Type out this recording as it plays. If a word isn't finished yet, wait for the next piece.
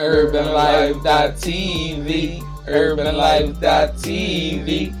UrbanLife.tv,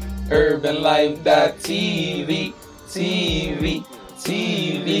 UrbanLife.tv, UrbanLife.tv,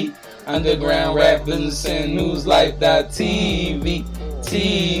 TV, Underground Rap Business and News Life.tv,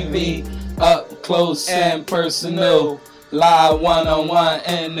 TV, up close and personal, live one-on-one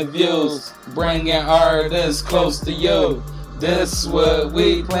interviews, bringing artists close to you. This what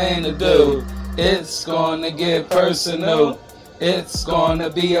we plan to do. It's gonna get personal. It's gonna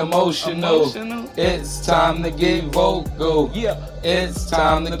be emotional. It's time to get vocal. It's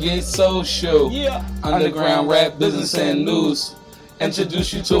time to get social. Underground Rap Business and News.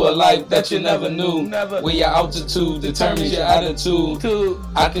 Introduce you to a life that you never knew. Where your altitude determines your attitude.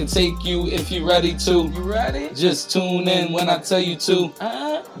 I can take you if you're ready to. You ready? Just tune in when I tell you to.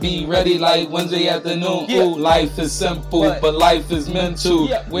 Be ready like Wednesday afternoon. Ooh, life is simple, but life is mental.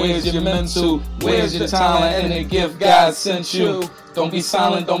 Where's your mental? Where's your talent and the gift God sent you? Don't be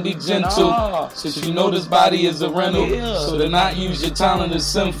silent, don't be gentle. Since you know this body is a rental. So to not use your talent is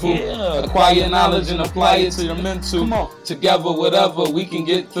sinful. Acquire knowledge and apply it to your mental. Together, whatever we can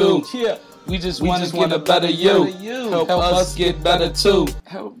get through. We just want to get a better you. Help us get better too.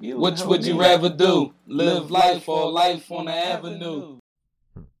 Which would you rather do? Live life or life on the avenue?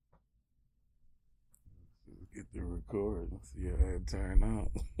 Get the record and see how it turn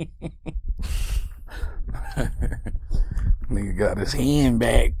out. Nigga got his hand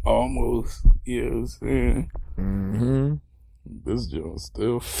back almost. You know what I'm saying? Mm-hmm. This joint's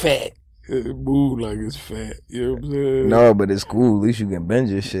still fat. It moved like it's fat. You know what I'm saying? No, but it's cool. At least you can bend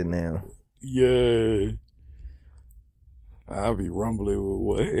your shit now. Yeah. I be rumbling with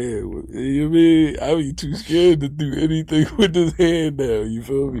one hand. You know what I mean? I be too scared to do anything with this hand now. You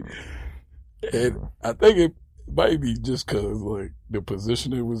feel me? And I think it might be just cause like the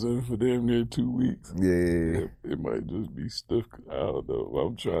position it was in for damn near 2 weeks. Yeah. It might just be stiff. I don't know.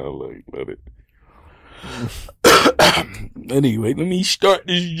 I'm trying to like let it. Anyway, let me start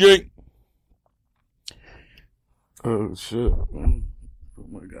this drink. Oh shit. Put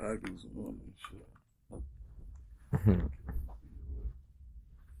my goggles on and shit.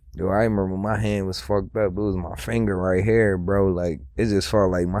 Yo, I remember my hand was fucked up. It was my finger right here, bro. Like, it just felt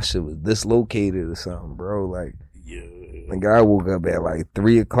like my shit was dislocated or something, bro. Like, like I woke up at like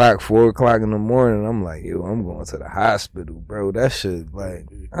 3 o'clock, 4 o'clock in the morning. I'm like, yo, I'm going to the hospital, bro. That shit, like,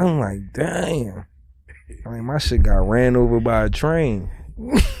 I'm like, damn. I mean, my shit got ran over by a train.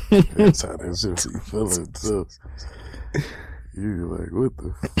 That's how that shit be feeling, too. You like, what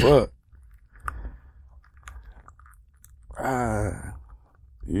the fuck?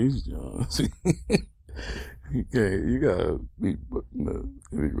 These Jones. You gotta be, no,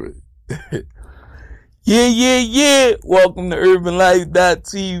 anyway. Yeah. Welcome to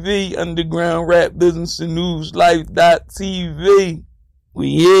UrbanLife.tv, Underground Rap Business and News Life.tv.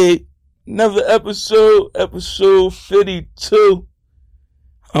 We here. Another episode 52.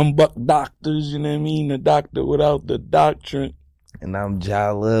 I'm Buck Doctors, you know what I mean? The doctor without the doctrine. And I'm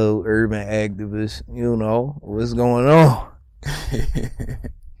Jalil, urban activist. You know, what's going on?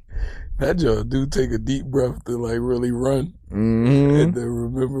 That y'all do take a deep breath to like really run Mm-hmm. and then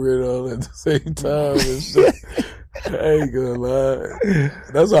remember it all at the same time and shit. I ain't gonna lie.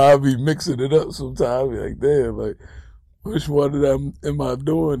 That's how I be mixing it up sometimes. Like, damn, like, which one of them am I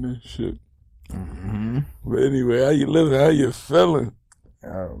doing and shit? Mm-hmm. But anyway, how you living? How you feeling?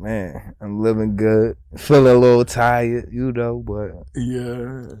 Oh, man. I'm living good. Feeling a little tired, you know, but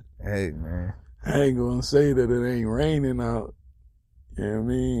Yeah. hey, man. I ain't gonna say that it ain't raining out. You know what I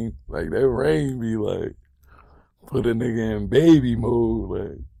mean? Like, that rain be like, put a nigga in baby mode.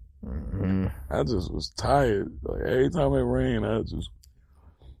 Like, Mm-hmm. I just was tired. Like, every time it rained,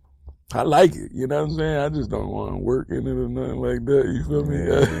 I like it. You know what I'm saying? I just don't want to work in it or nothing like that. You feel me?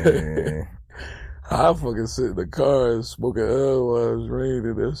 Yeah. I fucking sit in the car and smoke an L while it's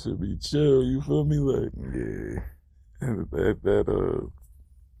raining. That should be chill. You feel me? Like, Yeah. and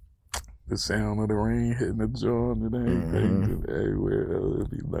the sound of the rain hitting the joint and everything and everywhere else, it'd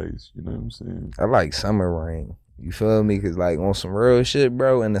be nice. You know what I'm saying? I like summer rain. You feel me? Cause like on some real shit,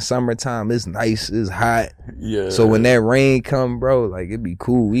 bro, in the summertime, it's nice, it's hot. Yeah. So when that rain come, bro, like it'd be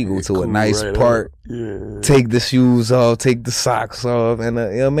cool. We go to a nice right park, Yeah. take the shoes off, take the socks off, and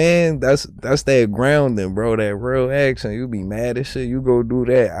you know, man, that's that grounding, bro, that real action. You be mad as shit, you go do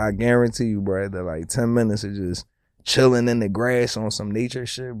that. I guarantee you, bro, that like 10 minutes of just chilling in the grass on some nature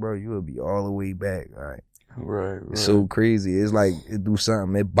shit, bro, you will be all the way back. Like, Right. it's so crazy. It's like it do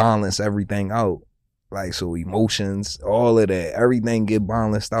something, it balance everything out. Like, so emotions, all of that, everything get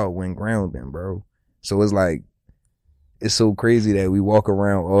balanced out when grounding, bro. So it's like, it's so crazy that we walk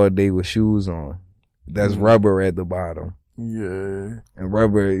around all day with shoes on. That's rubber at the bottom. Yeah. And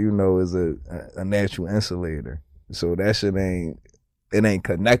rubber, you know, is a natural insulator. So that shit ain't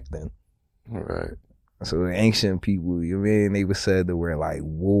connecting. Right. So the ancient people, you mean, they were said to wear like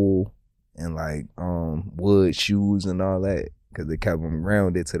wool and like wood shoes and all that because they kept them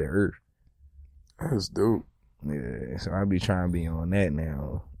grounded to the earth. That's dope. Yeah, so I be trying to be on that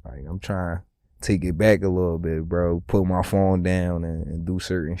now. Like I'm trying to take it back a little bit, bro. Put my phone down and do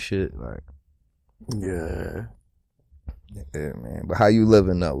certain shit. Like, yeah, man. But how you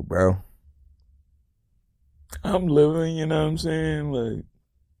living though, bro? I'm living. You know what I'm saying? Like,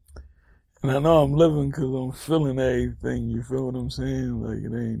 and I know I'm living because I'm feeling everything. You feel what I'm saying? Like,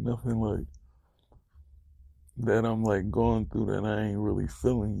 it ain't nothing like that I'm like going through that I ain't really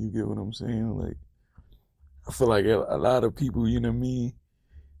feeling. You get what I'm saying? Like, I feel like a lot of people, you know what I mean,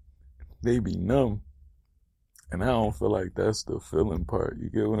 they be numb. And I don't feel like that's the feeling part.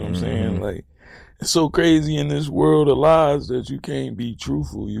 You get what I'm saying? Like, it's so crazy in this world of lies that you can't be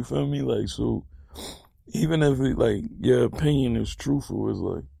truthful. You feel me? Like, so even if it, like, your opinion is truthful, it's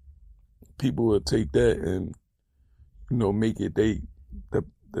like people will take that and, you know, make it the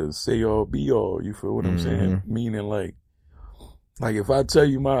say all be all. You feel what I'm saying? Meaning like if I tell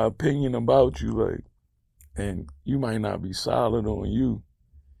you my opinion about you, like, and you might not be solid on you,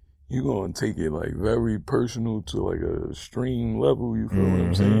 you're going to take it like very personal to like a extreme level. You feel what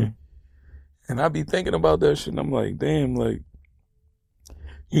I'm saying? And I be thinking about that shit and I'm like, damn, like,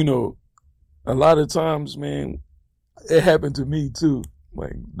 you know, a lot of times, man, it happened to me too,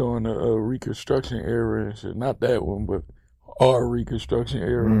 like during the Reconstruction era and shit. Not that one, but our Reconstruction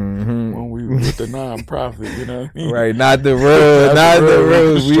era when we were with the nonprofit, you know what I mean? Right, not the road, not the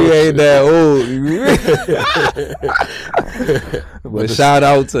road. We ain't that old. But shout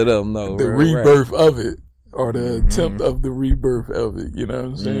out to them though. The rebirth of it, or the attempt of the rebirth of it, you know what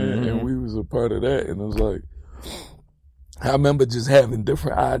I'm saying? And we was a part of that, and it was like, I remember just having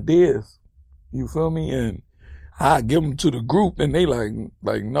different ideas, you feel me? And I give them to the group and they like,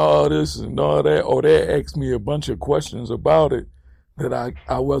 no, this and all that, or they ask me a bunch of questions about it that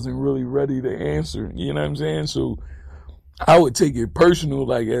I wasn't really ready to answer. You know what I'm saying? So I would take it personal,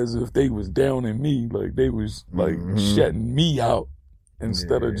 like as if they was downing me, like they was like shutting me out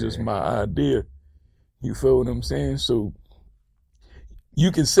instead of just my idea. You feel what I'm saying? So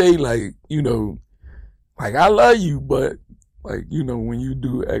you can say like, you know, like I love you, but like, you know, when you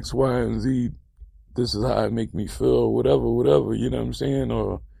do X, Y, and Z, this is how it make me feel, whatever, you know what I'm saying?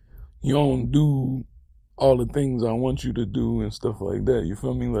 Or you don't do all the things I want you to do and stuff like that. You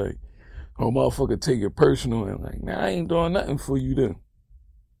feel me? Like, oh, motherfucker take it personal and like, nah, I ain't doing nothing for you then.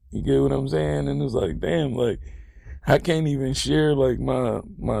 You get what I'm saying? And it's like, damn, like, I can't even share like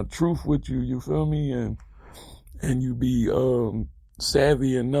my truth with you, you feel me? And you be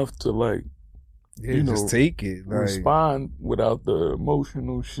savvy enough to like, yeah, you know, just take it. Like, respond without the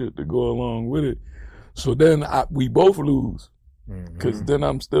emotional shit to go along with it. So then we both lose, because then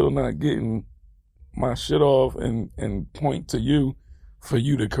I'm still not getting my shit off and point to you for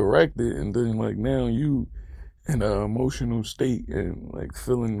you to correct it. And then like now you in an emotional state and like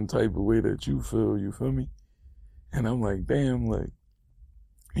feeling the type of way that you feel, you feel me? And I'm like, damn, like,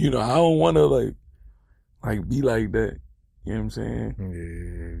 you know, I don't want to like be like that. You know what I'm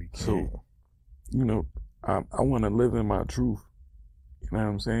saying? Yeah. So, you know, I want to live in my truth. You know what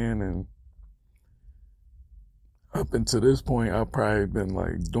I'm saying? And up until this point, I've probably been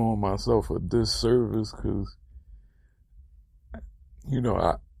like doing myself a disservice because, you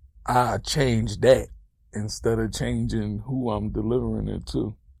know, I changed that instead of changing who I'm delivering it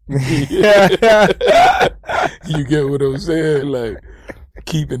to. You get what I'm saying? Like,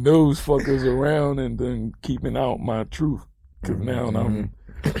 keeping those fuckers around and then keeping out my truth. Because now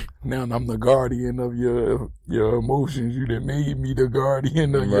I'm the guardian of your emotions. You done made me the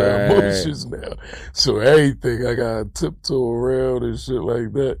guardian of your emotions now. So everything I gotta tiptoe around and shit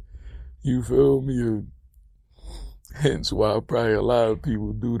like that. You feel me? And hence why probably a lot of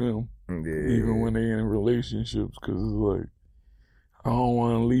people do them, even when they in relationships, because it's like, I don't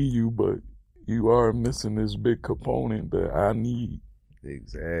want to leave you, but you are missing this big component that I need.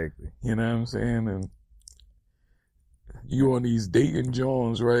 Exactly. You know what I'm saying? And you on these dating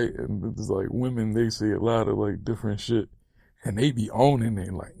Jones, right? And it's like women, they say a lot of like different shit, and they be owning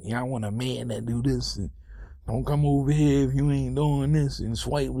it. Like, yeah, I want a man that do this, and don't come over here if you ain't doing this, and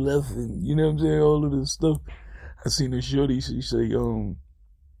swipe left, and you know what I'm saying? All of this stuff. I seen a shorty, she say,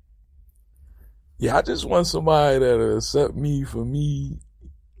 yeah, I just want somebody that'll accept me for me.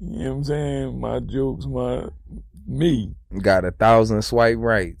 You know what I'm saying? My jokes, me. Got 1,000 swipe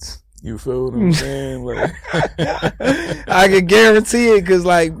rights. You feel what I'm saying? Like, I can guarantee it, because,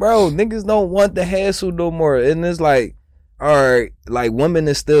 like, bro, niggas don't want the hassle no more. And it's like, alright, like women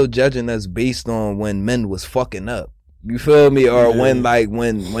is still judging us based on when men was fucking up. You feel me? Or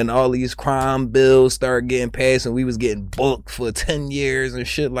when all these crime bills start getting passed and we was getting booked for 10 years and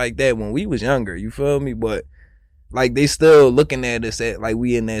shit like that when we was younger. You feel me? But like they still looking at us at like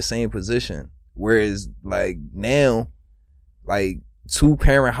we in that same position. Whereas like now, like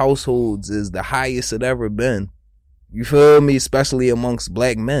 2-parent households is the highest it ever been. You feel me? Especially amongst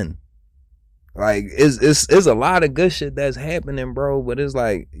black men. Like it's a lot of good shit that's happening, bro, but it's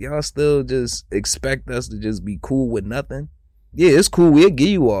like y'all still just expect us to just be cool with nothing. Yeah, it's cool, we'll give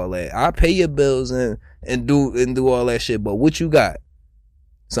you all that. I'll pay your bills and do all that shit, but what you got?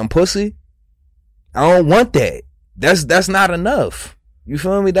 Some pussy? I don't want that. That's not enough. You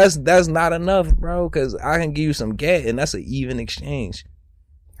feel me? That's not enough, bro, cause I can give you some gat and that's an even exchange.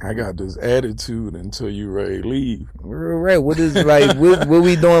 I got this attitude until you ready to leave. Right. What is like what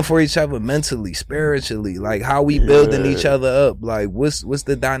we doing for each other mentally, spiritually? Like how we building each other up? Like what's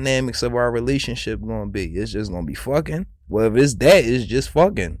the dynamics of our relationship gonna be? It's just gonna be fucking. Well, if it's that, it's just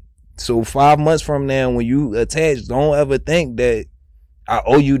fucking. So 5 months from now when you attach, don't ever think that I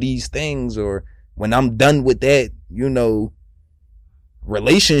owe you these things, or when I'm done with that, you know,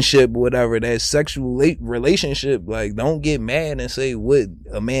 relationship, whatever, that sexual relationship, like don't get mad and say what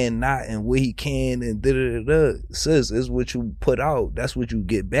a man not and what he can and da-da-da-da. Sis, it's what you put out, that's what you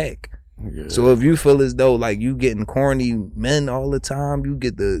get back. Yeah. So if you feel as though like you getting corny men all the time, you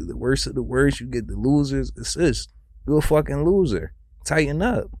get the worst of the worst, you get the losers, sis, you a fucking loser. Tighten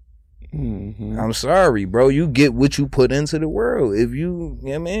up. Mm-hmm. I'm sorry, bro, you get what you put into the world. If you know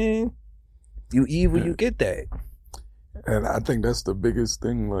what I mean, you evil, you get that. And I think that's the biggest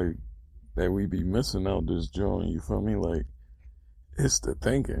thing, like, that we be missing out this joint, you feel me? Like, it's the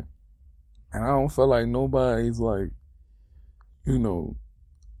thinking. And I don't feel like nobody's, like, you know,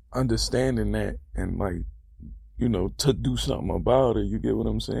 understanding that and, like, you know, to do something about it. You get what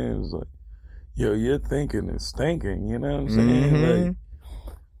I'm saying? It's like, yo, your thinking is thinking, you know what I'm saying?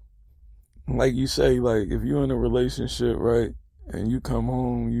 Mm-hmm. Like you say, like, if you're in a relationship, right, and you come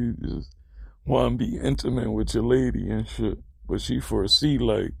home, you just want to be intimate with your lady and shit, but she foresee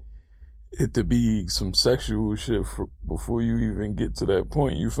like it to be some sexual shit before you even get to that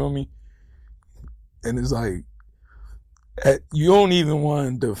point, you feel me? And it's like you don't even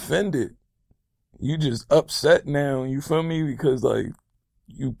want to defend it, you just upset now, you feel me? Because like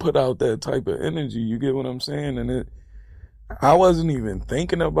you put out that type of energy, you get what I'm saying? And I wasn't even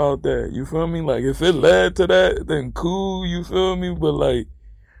thinking about that, you feel me? Like if it led to that, then cool, you feel me? But like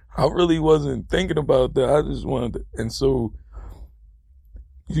I really wasn't thinking about that. I just wanted to, and so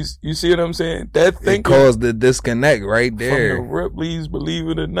you see what I'm saying? That thinking caused the disconnect right there. From the Ripleys, believe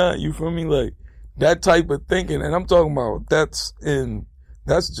it or not, you feel me? Like that type of thinking, and I'm talking about that's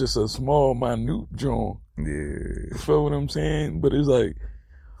just a small, minute joint. Yeah. You feel what I'm saying? But it's like,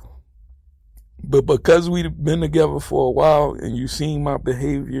 but because we've been together for a while, and you seen my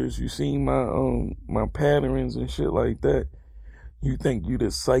behaviors, you seen my patterns and shit like that. You think you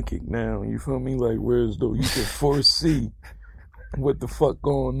the psychic now, you feel me? Like, whereas though you can foresee what the fuck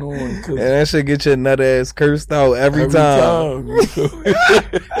going on. And that should get your nut ass cursed out every time.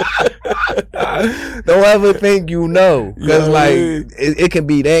 Don't ever think you know. Because, like, it can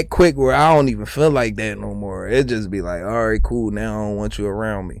be that quick where I don't even feel like that no more. It just be like, all right, cool, now I don't want you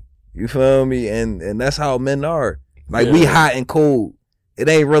around me. You feel me? And that's how men are. Like, we hot and cold. It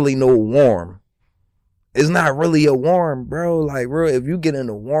ain't really no warm. It's not really a warm, bro. Like, bro, if you get in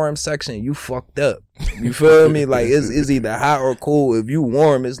the warm section, you fucked up. You feel me? Like, it's either hot or cold. If you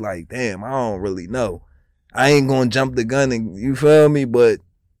warm, it's like, damn, I don't really know. I ain't gonna jump the gun and, you feel me? But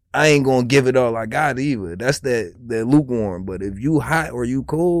I ain't gonna give it all I got either. That's that lukewarm. But if you hot or you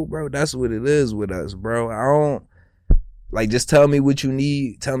cold, bro, that's what it is with us, bro. I don't, like, just tell me what you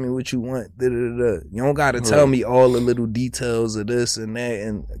need. Tell me what you want. Da-da-da-da. You don't got to tell me all the little details of this and that,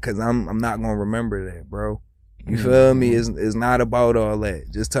 and because I'm not going to remember that, bro. You feel me? It's not about all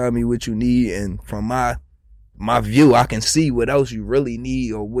that. Just tell me what you need, and from my view, I can see what else you really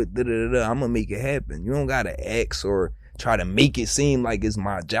need or what da-da-da-da. I'm going to make it happen. You don't got to ask or try to make it seem like it's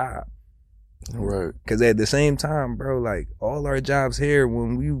my job. Right. Because at the same time, bro, like, all our jobs here,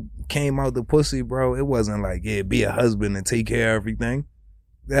 when we came out the pussy, bro, it wasn't like, yeah, be a husband and take care of everything.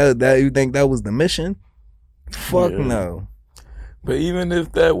 That you think that was the mission? Fuck no. But even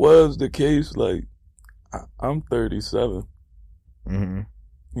if that was the case, like, I'm 37. Mm-hmm.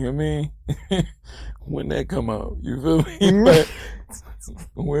 You know what I mean? When that come out, you feel me? Like,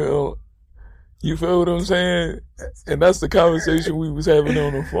 well, you feel what I'm saying? And that's the conversation we was having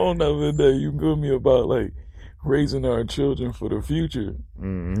on the phone the other day. You feel me? About like raising our children for the future.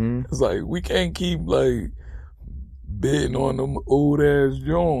 Mm-hmm. It's like we can't keep like bidding on them old ass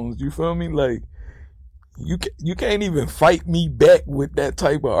Jones. You feel me? Like, you can't even fight me back with that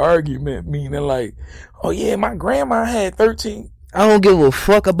type of argument, meaning like, oh yeah, my grandma had 13. I don't give a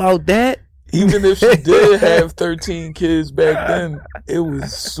fuck about that. Even if she did have 13 kids back then, it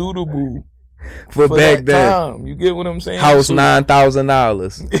was suitable for back that then. Time. You get what I'm saying? House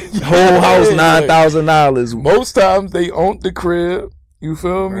 $9,000. Whole house $9,000. Most times they owned the crib. You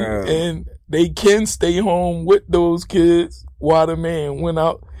feel me? And they can stay home with those kids while the man went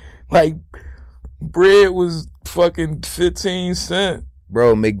out. Like, bread was fucking 15 cents.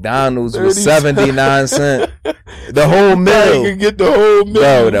 Bro, McDonald's was 79 cents. The whole meal. You can get the whole meal.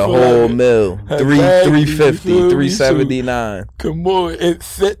 Bro, the whole meal. $3.50, $3.79. Come on, it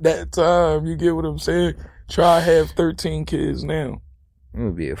fit that time. You get what I'm saying? Try to have 13 kids now. I'm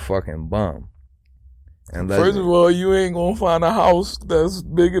gonna be a fucking bum. First of all, you ain't gonna find a house that's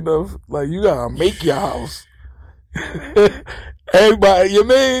big enough. Like, you gotta make your house. Everybody, you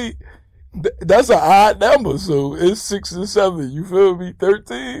mean? That's an odd number, so it's 6 and 7. You feel me?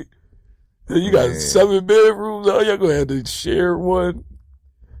 13. And you got 7 bedrooms. Oh, y'all gonna have to share one.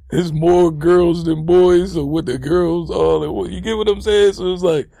 It's more girls than boys, so with the girls all you get what I'm saying? So it's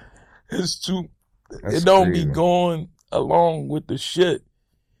like, it's too. It don't be going along with the shit,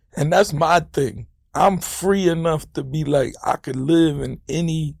 and that's my thing. I'm free enough to be like, I could live in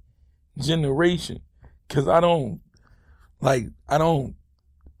any generation, cause I don't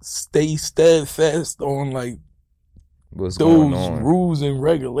stay steadfast on like what's those rules and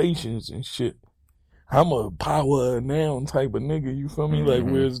regulations and shit. I'm a power of now type of nigga, you feel me? Mm-hmm. Like,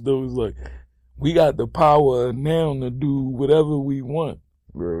 where's those like, we got the power of now to do whatever we want.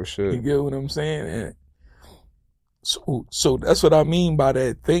 Real shit. You get what I'm saying? And so that's what I mean by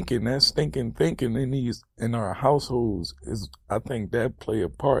that thinking. That thinking in our households is, I think that play a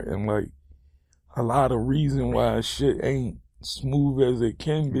part in like a lot of reason why shit ain't smooth as it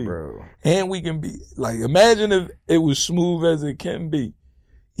can be. Bro. And we can be like, imagine if it was smooth as it can be.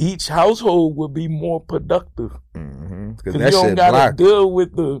 Each household would be more productive. Mm-hmm. Cause you don't gotta deal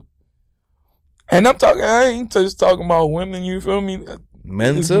with and I ain't just talking about women, you feel me?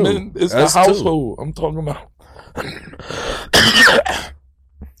 Men too. It's the household I'm talking about.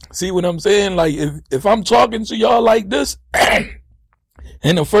 See what I'm saying? Like, if I'm talking to y'all like this,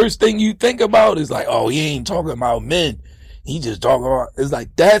 and the first thing you think about is like, oh, he ain't talking about men. He just talking about, it's like,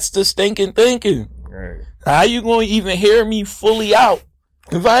 that's the stinking thinking. Right. How you gonna even hear me fully out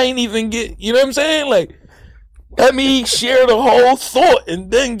if I ain't even get, you know what I'm saying? Like, let me share the whole thought and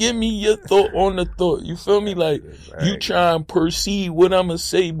then give me your thought on the thought. You feel me? Like, you try and perceive what I'm gonna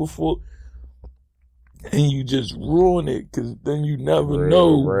say before, and you just ruin it, because then you never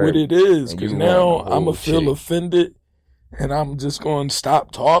know what it is. Because now I'm gonna feel offended, and I'm just gonna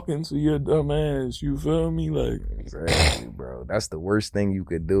stop talking to your dumb ass. You feel me? Like, exactly, bro. That's the worst thing you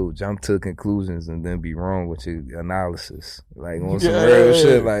could do. Jump to conclusions and then be wrong with your analysis. Like, on some real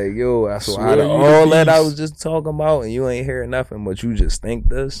shit. Like, yo, so out of all that I was just talking about, and you ain't hearing nothing, but you just think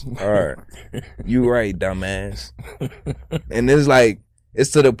this. All right, you right, dumbass. And it's like,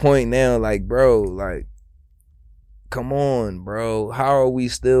 it's to the point now. Like, bro, like, come on, bro. How are we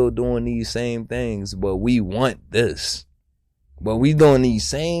still doing these same things, but we want this? But we doing these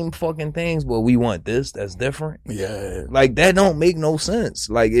same fucking things, but we want this that's different. Yeah. Like, that don't make no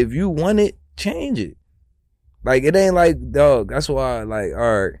sense. Like, if you want it, change it. Like, it ain't like, dog, that's why, like,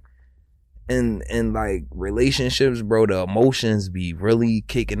 all right, in like relationships, bro, the emotions be really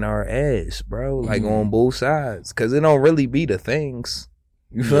kicking our ass, bro. Like, on both sides. Cause it don't really be the things.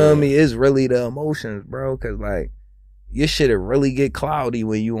 You feel me? It's really the emotions, bro. Cause like, your shit'll really get cloudy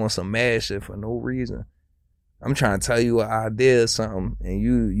when you on some mad shit for no reason. I'm trying to tell you an idea or something, and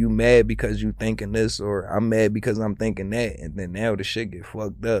you mad because you thinking this, or I'm mad because I'm thinking that, and then now the shit get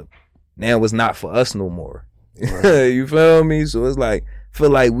fucked up. Now it's not for us no more. Right. You feel me? So it's like,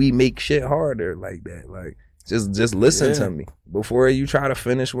 feel like we make shit harder like that. Like, just listen to me before you try to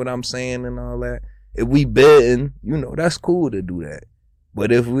finish what I'm saying and all that. If we bidding, you know, that's cool to do that.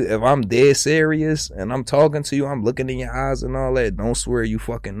 But if I'm dead serious and I'm talking to you, I'm looking in your eyes and all that, don't swear you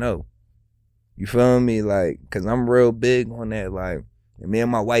fucking know. You feel me? Like, cause I'm real big on that. Like, and me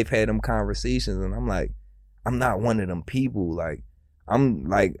and my wife had them conversations, and I'm like, I'm not one of them people. Like,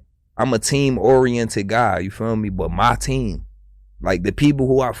 I'm a team oriented guy. You feel me? But my team, like, the people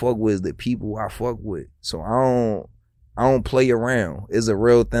who I fuck with is the people who I fuck with. So I don't play around. It's a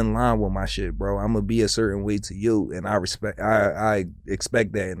real thin line with my shit, bro. I'm gonna be a certain way to you, and I expect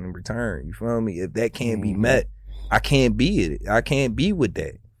that in return. You feel me? If that can't be met, I can't be it. I can't be with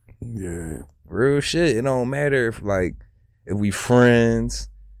that. Yeah. Real shit. It don't matter if we friends,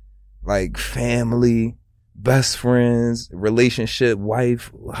 like family, best friends, relationship,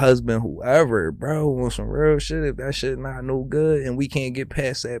 wife, husband, whoever, bro, want some real shit. If that shit not no good and we can't get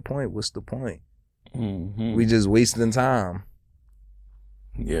past that point, what's the point? Mm-hmm. We just wasting time.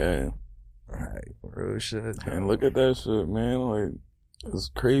 Yeah. Like, real shit. And look at that shit, man. Like, it's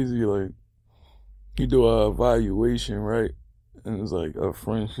crazy. Like, you do a evaluation, right? And it's like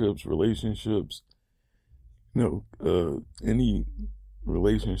friendships, relationships, any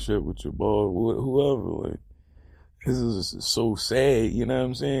relationship with your boss, whoever. Like, this is so sad, you know what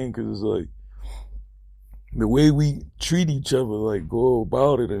I'm saying? Because it's like, the way we treat each other, like, go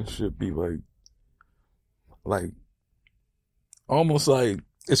about it and shit be like, almost like,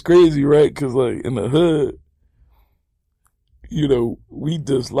 it's crazy, right? Because, like, in the hood, we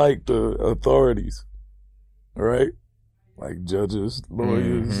dislike the authorities, right? Like judges,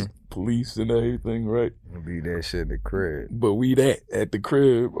 lawyers, police, and everything, right? Be that shit in the crib. But we that at the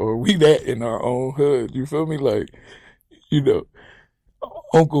crib, or we that in our own hood. You feel me? Like,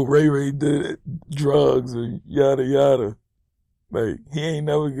 Uncle Ray did drugs and yada yada. Like, he ain't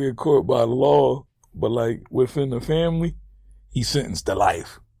never get caught by the law, but like within the family, he sentenced to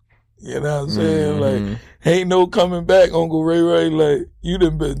life. You know what I'm saying? Like, ain't no coming back, Uncle Ray. Like, you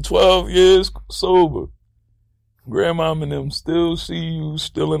done been 12 years sober. Grandmom and them still see you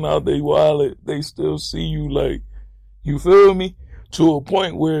stealing out their wallet. They still see you, like, you feel me? To a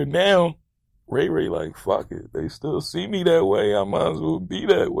point where now, Ray like, fuck it. They still see me that way. I might as well be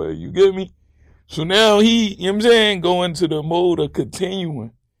that way. You get me? So now he, you know what I'm saying, go into the mode of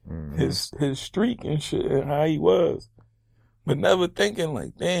continuing his streak and shit and how he was. But never thinking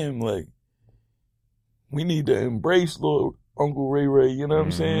like, damn, like, we need to embrace Lord Uncle Ray, you know what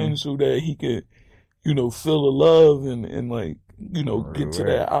I'm saying? So that he can, feel the love and like, get to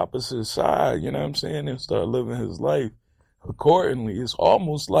that opposite side, you know what I'm saying? And start living his life accordingly. It's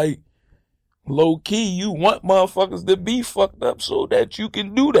almost like low key, you want motherfuckers to be fucked up so that you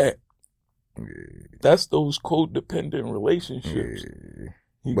can do that. Yeah. That's those codependent relationships. Yeah.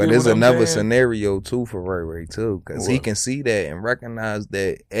 But there's another scenario too for Ray too, because he can see that and recognize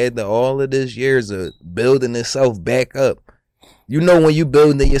that after all of this years of building himself back up, when you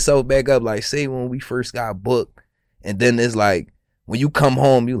building yourself back up, like say when we first got booked, and then it's like when you come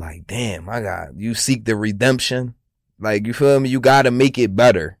home, you like, damn, you seek the redemption, like you feel me? You gotta make it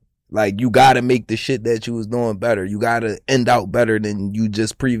better, like you gotta make the shit that you was doing better. You gotta end out better than you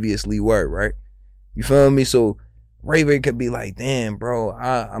just previously were, right? You feel me? So Ray could be like, damn, bro,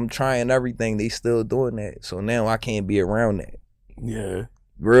 I'm trying everything. They still doing that. So now I can't be around that. Yeah.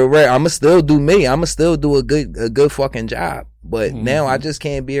 Real Ray, I'ma still do me. I'ma still do a good fucking job. But now I just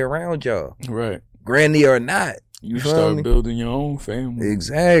can't be around y'all. Right. Granny or not. You start building your own family.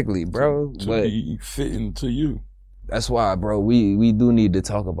 Exactly, bro. To be fitting to you. That's why, bro, we do need to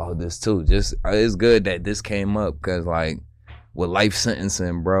talk about this too. Just, it's good that this came up because, like, with life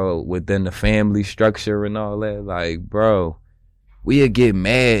sentencing, bro, within the family structure and all that, like, bro, we'd get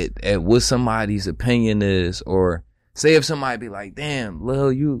mad at what somebody's opinion is, or say if somebody be like, damn,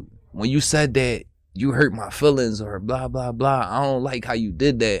 Lil, when you said that, you hurt my feelings, or blah, blah, blah, I don't like how you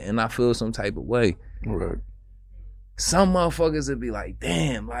did that, and I feel some type of way. Right. Some motherfuckers would be like,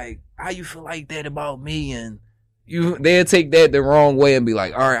 damn, like, how you feel like that about me? And they'll take that the wrong way and be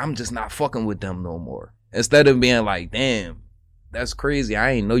like, all right, I'm just not fucking with them no more. Instead of being like, damn, that's crazy.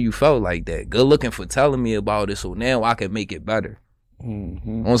 I ain't know you felt like that. Good looking for telling me about it, so now I can make it better.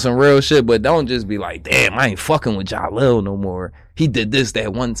 On some real shit, but don't just be like, damn, I ain't fucking with Jalil no more. He did this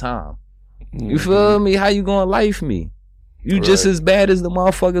that one time. You feel me? How you gonna life me? You just as bad as the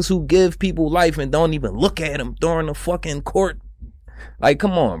motherfuckers who give people life and don't even look at them during the fucking court. Like,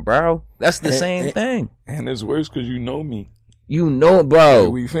 come on, bro. That's the same thing. And it's worse because you know me. Bro.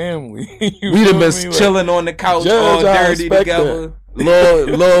 We family. We done been chilling on the couch all dirty together.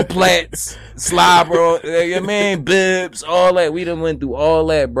 Little plats, slobber, your man bibs, all that. We done went through all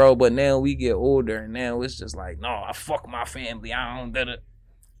that, bro. But now we get older, and now it's just like, no, I fuck my family. I don't do it.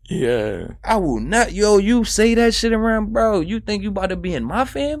 Yeah. I will not. You say that shit around, bro. You think you about to be in my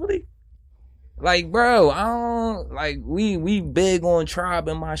family? Like, bro, I don't, like, we big on tribe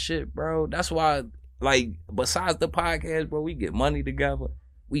and my shit, bro. That's why, like, besides the podcast, bro, we get money together.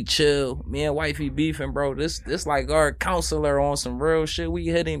 We chill. Me and wifey beefing, bro. This like our counselor on some real shit. We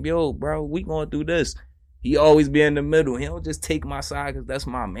hit him, yo, bro, we gonna do this. He always be in the middle. He don't just take my side because that's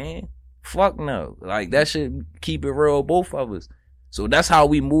my man. Fuck no. Like, that shit keep it real, both of us. So that's how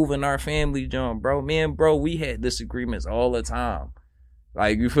we move in our family, John, bro. Me and bro, we had disagreements all the time.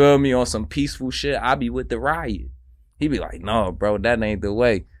 Like, you feel me? On some peaceful shit, I be with the riot. He be like, no, bro, that ain't the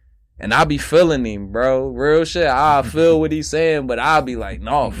way. And I be feeling him, bro. Real shit. I feel what he's saying, but I'll be like,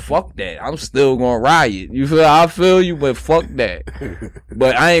 no, fuck that. I'm still gonna riot. You feel? I feel you, but fuck that.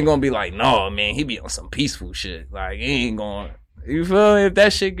 But I ain't gonna be like, no, man, he be on some peaceful shit. Like, he ain't gonna, you feel me? If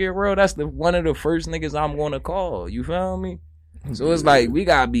that shit get real, that's one of the first niggas I'm gonna call. You feel me? So it's like, we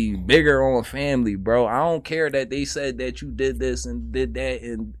gotta be bigger on family, bro. I don't care that they said that you did this and did that,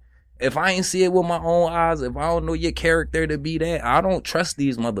 and if I ain't see it with my own eyes, if I don't know your character to be that, I don't trust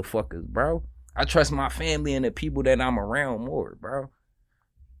these motherfuckers, bro. I trust my family and the people that I'm around more, bro.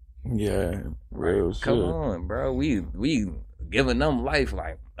 Yeah, real shit. Come on, bro. We giving them life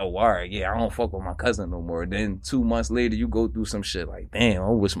like, oh, all right, yeah, I don't fuck with my cousin no more. Then 2 months later, you go through some shit like, damn, I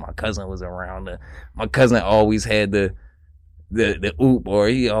wish my cousin was around. My cousin always had the oop, or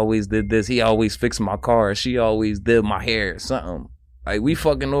he always did this. He always fixed my car. She always did my hair, something. Like, we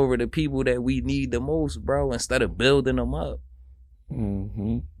fucking over the people that we need the most, bro, instead of building them up.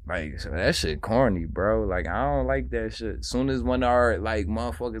 Mm-hmm. Like, so that shit corny, bro. Like, I don't like that shit. Soon as one are, like,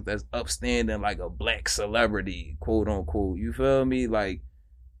 motherfuckers that's upstanding like a black celebrity, quote unquote, you feel me? Like,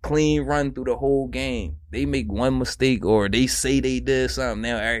 clean run through the whole game. They make one mistake or they say they did something.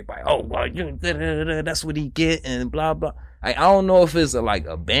 Now everybody, oh, well, you that's what he get and blah, blah. I don't know if it's like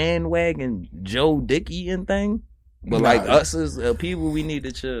a bandwagon Joe Dickey and thing. But like us as people, we need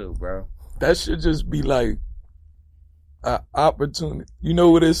to chill, bro. That should just be like an opportunity. You know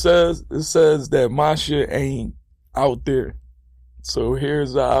what it says? It says that my shit ain't out there. So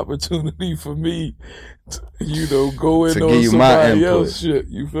here's an opportunity for me to, go in on somebody else's shit.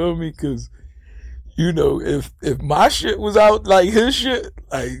 You feel me? Because, if my shit was out like his shit,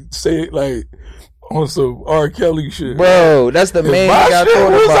 like say it like on some R. Kelly shit. Bro, that's the main thing I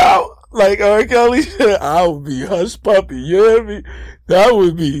thought about. Out, like R. Kelly shit, I would be hush puppy, you hear me? That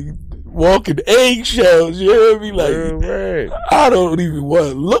would be walking eggshells, you hear me? Like, right. I don't even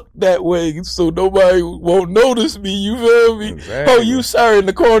want to look that way so nobody won't notice me, you feel me? Exactly. Oh, you sir in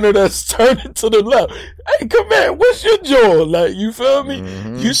the corner that's turning to the left. Hey, come here, what's your jaw? Like, you feel me?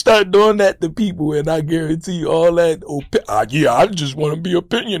 Mm-hmm. You start doing that to people and I guarantee you all that, I just want to be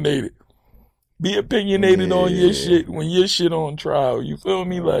opinionated. Be opinionated on your shit when your shit on trial. You feel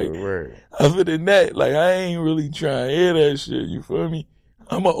me? Like, other than that, like, I ain't really trying to hear that shit. You feel me?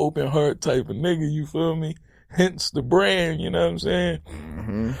 I'm an open heart type of nigga. You feel me? Hence the brand. You know what I'm saying?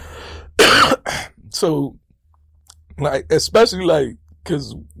 Mm-hmm. So, like, especially like,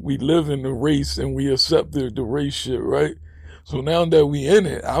 cause we live in the race and we accept the race shit, right? So now that we in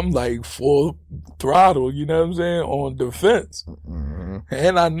it, I'm like full throttle. You know what I'm saying? On defense. Mm-hmm.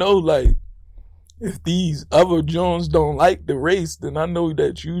 And I know, like, if these other Jones don't like the race, then I know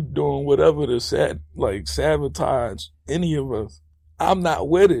that you doing whatever to sabotage any of us. I'm not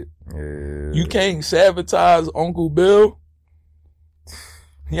with it. Yeah. You can't sabotage Uncle Bill.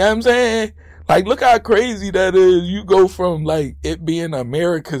 You know what I'm saying? Like, look how crazy that is. You go from, like, it being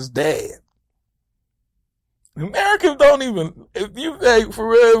America's dad. Americans don't even, if you, like, for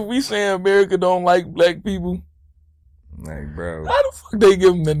real, if we saying America don't like black people, like, bro, how the fuck they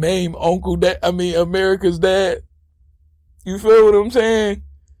give him the name America's dad? You feel what I'm saying?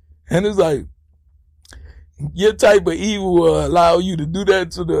 And it's like, your type of evil will allow you to do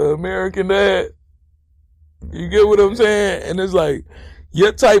that to the American dad. You get what I'm saying? And it's like,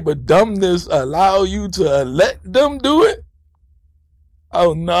 your type of dumbness allow you to let them do it?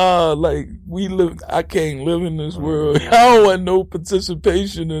 Oh, nah, like, I can't live in this world. I don't want no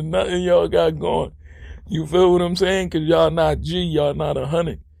participation in nothing y'all got going. You feel what I'm saying? Cause y'all not G, y'all not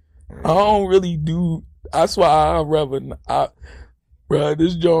 100. I don't really do, that's why I rather, bruh,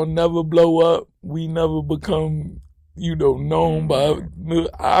 this joint never blow up. We never become, known by,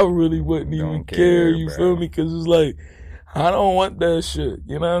 I really wouldn't even care, you bro. Feel me? Cause it's like, I don't want that shit.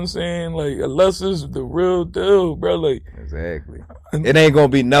 You know what I'm saying? Like, unless it's the real deal, bro. Like, exactly. It ain't gonna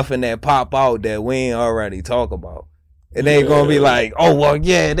be nothing that pop out that we ain't already talk about. It ain't gonna be like, oh, well,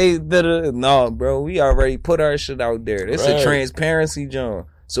 yeah, they did it. No, bro, we already put our shit out there. It's a transparency, John.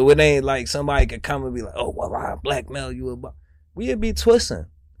 So it ain't like somebody could come and be like, oh, well, I blackmail you about. We'd be twisting.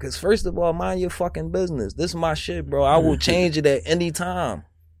 Because first of all, mind your fucking business. This is my shit, bro. I will change it at any time.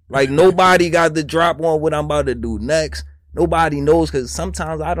 Like, nobody got the drop on what I'm about to do next. Nobody knows, because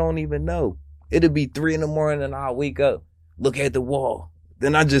sometimes I don't even know. It'll be 3 a.m. and I'll wake up, look at the wall.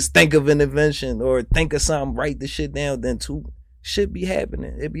 Then I just think of an invention or think of something, write the shit down, then 2 shit be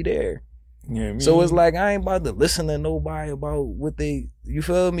happening. It be there. Yeah, so it's like, I ain't about to listen to nobody about what they, you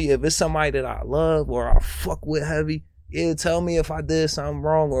feel me? If it's somebody that I love or I fuck with heavy, yeah, tell me if I did something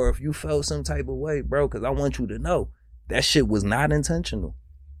wrong or if you felt some type of way, bro, because I want you to know that shit was not intentional.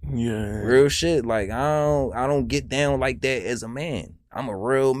 Yeah. Real shit. Like, I don't get down like that as a man. I'm a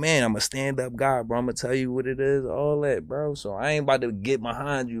real man. I'm a stand-up guy, bro. I'm gonna tell you what it is, all that, bro. So I ain't about to get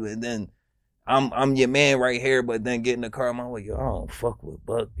behind you and then I'm your man right here, but then get in the car, I'm like, yo, I don't fuck with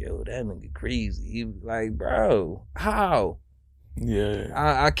Buck, yo. That nigga crazy. He like, bro, how? Yeah.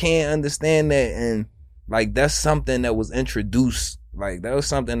 I can't understand that. And like, that's something that was introduced. Like, that was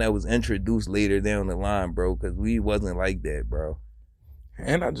something that was introduced later down the line, bro, because we wasn't like that, bro.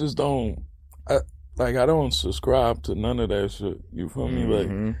 And I just don't, I don't subscribe to none of that shit. You feel me?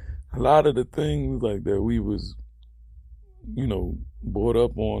 Like, a lot of the things like that we was, you know, brought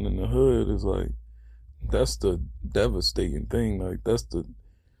up on in the hood is like, that's the devastating thing. Like, that's the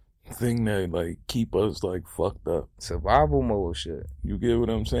thing that like keep us like fucked up. Survival mode shit. You get what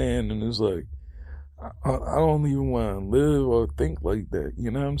I'm saying? And it's like, I don't even want to live or think like that.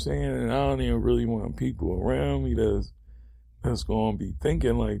 You know what I'm saying? And I don't even really want people around me that's gonna be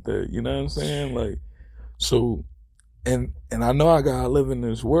thinking like that. You know what I'm saying? Like, so, and I know I gotta live in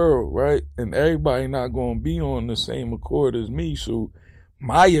this world, right? And everybody not gonna be on the same accord as me. So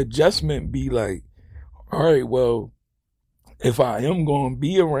my adjustment be like, all right, well, if I am gonna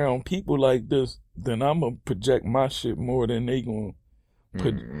be around people like this, then I'm gonna project my shit more than they gonna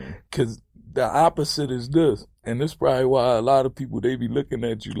put, cause the opposite is this. And this probably why a lot of people, they be looking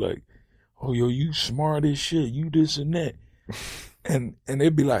at you like, oh, yo, you smart as shit, you this and that. And they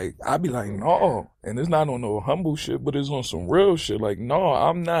be like, I be like, no. And it's not on no humble shit, but it's on some real shit. Like, no,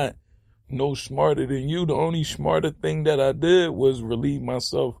 I'm not no smarter than you. The only smarter thing that I did was relieve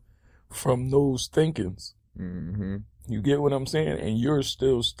myself from those thinkings. You get what I'm saying? And you're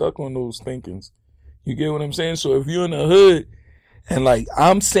still stuck on those thinkings. You get what I'm saying? So if you're in the hood and like,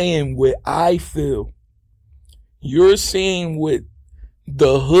 I'm saying what I feel, you're saying what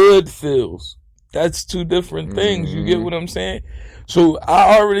the hood feels. That's two different things. You get what I'm saying? So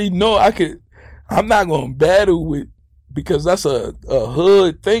I already know I'm not going to battle with, because that's a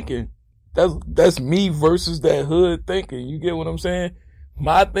hood thinking. That's me versus that hood thinking. You get what I'm saying?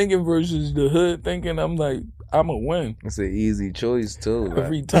 My thinking versus the hood thinking, I'm like, I'm a win. It's an easy choice too. Like.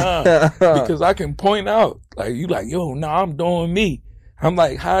 Every time. Because I can point out, like, you like, yo, nah, I'm doing me. I'm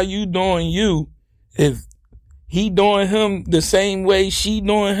like, how you doing you if he doing him the same way she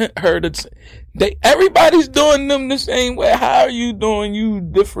doing her? Everybody's doing them the same way. How are you doing you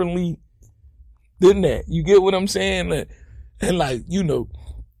differently than that? You get what I'm saying? Like, and like, you know,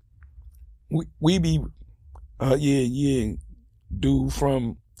 we be, dude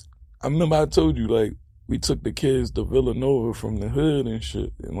from, I remember I told you, like, we took the kids to Villanova from the hood and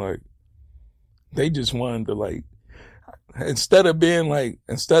shit. And like, they just wanted to like, instead of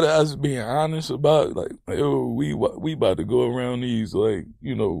us being honest about like, oh, we about to go around these like,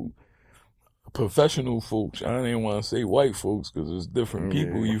 you know, professional folks. I didn't want to say white folks because it's different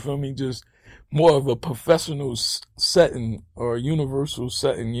people. You feel me? Just more of a professional setting or a universal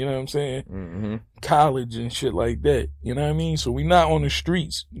setting. You know what I'm saying? College and shit like that. You know what I mean? So we not on the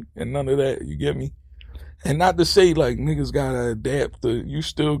streets and none of that. You get me? And not to say like niggas gotta adapt to, you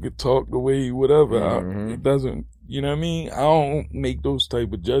still could talk the way whatever. It doesn't, you know what I mean? I don't make those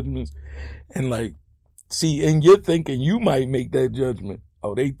type of judgments. And like, see, and you're thinking you might make that judgment.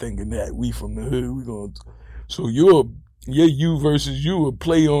 Oh, they thinking that we from the hood, we gonna, so your you versus you will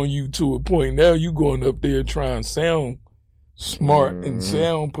play on you to a point. Now you going up there trying to sound smart and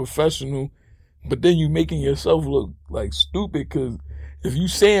sound professional, but then you making yourself look like stupid because if you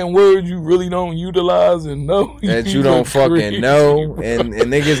saying words you really don't utilize and know that you don't fucking know, and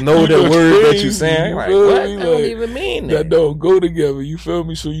niggas know the words that you saying, like, what? That don't even mean that. That don't go together. You feel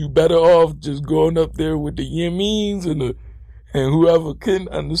me? So you better off just going up there with the yemens and whoever can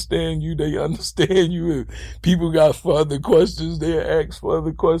understand you, they understand you. If people got further questions, they ask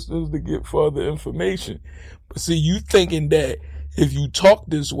further questions to get further information. But see, you thinking that if you talk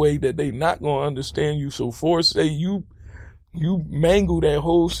this way that they not gonna understand you. So say you mangle that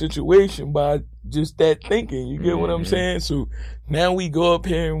whole situation by just that thinking. You get what I'm saying? So now we go up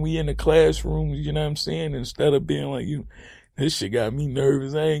here and we in the classrooms, you know what I'm saying? Instead of being like, this shit got me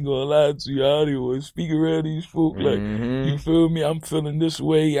nervous. I ain't gonna lie to you. I didn't speak around these folk. Like, you feel me? I'm feeling this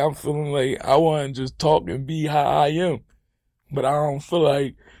way. I'm feeling like I want to just talk and be how I am. But I don't feel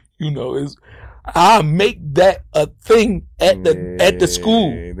like, I make that a thing at the school.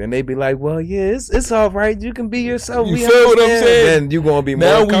 Then they be like, well, yeah, it's all right. You can be yourself. You feel what I'm saying? Then you gonna be more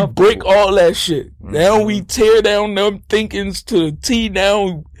now comfortable. We break all that shit. Now we tear down them thinkings to the T.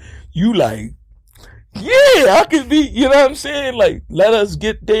 Now you like, yeah, I could be, you know what I'm saying? Like, let us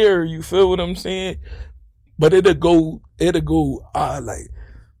get there. You feel what I'm saying? But it'll go, like,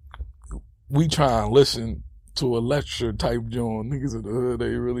 we try and listen to a lecture type joint. Niggas in the hood, they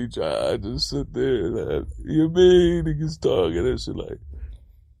really try. I just sit there and you know what I mean? Niggas talking and shit like,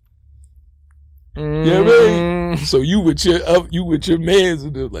 you know what I mean? So you with your mans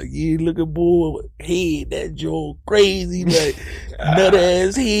and they're like, yeah, look at boy, head, that joint crazy, like nut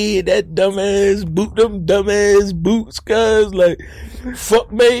ass head, that dumb ass boot, them dumb ass boots, cuz like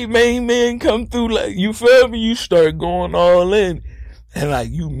fuck main man come through, like you feel me? You start going all in and like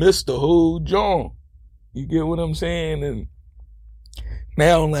you miss the whole joint. You get what I'm saying? And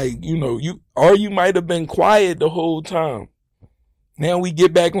now like, you know, you might have been quiet the whole time. Now we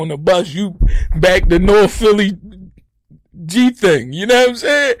get back on the bus, you back to North Philly G thing. You know what I'm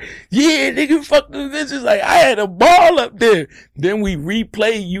saying? Yeah, nigga, fuck the bitches. Like, I had a ball up there. Then we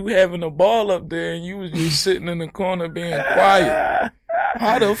replay you having a ball up there and you was just sitting in the corner being quiet.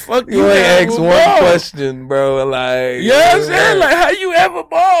 How the fuck you ain't ask one question, bro? Like, you know what I'm saying? Like, how you have a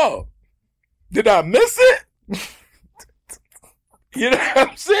ball? Did I miss it? You know what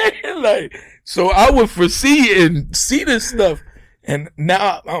I'm saying? Like, so I would foresee and see this stuff. And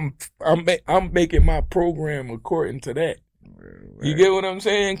now I'm making my program according to that. Right. You get what I'm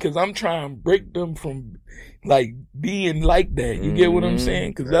saying? Cause I'm trying to break them from like being like that. You get what I'm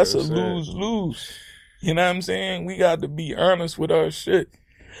saying? Cause that's a lose-lose. You know what I'm saying? We got to be honest with our shit.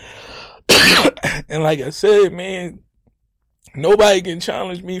 And like I said, man, nobody can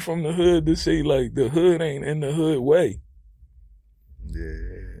challenge me from the hood to say like the hood ain't in the hood way. Yeah.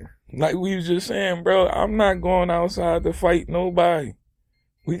 Like we was just saying, bro, I'm not going outside to fight nobody.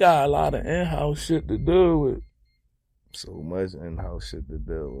 We got a lot of in-house shit to deal with. So much in-house shit to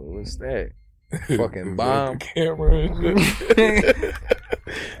deal with. What's that? Fucking bomb? The camera and shit.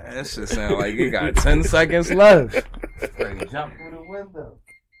 That shit sound like it got 10 seconds left. Like, jump through the window.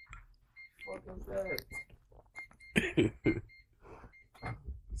 What is that?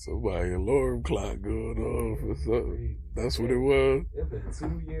 Somebody alarm clock going off or something. That's what it was. It's been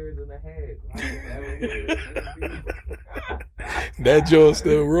 2 years and a half. That joint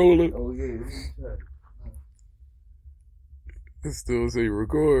still rolling. Oh yeah. It still say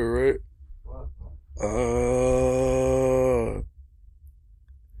record, right?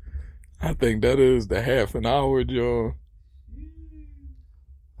 I think that is the half an hour joint.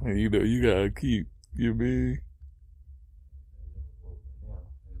 You know, you gotta keep, you mean?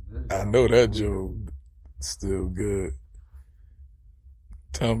 I know that joke still good.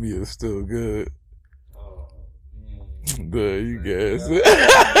 Tell me it's still good. Oh, man. You guys.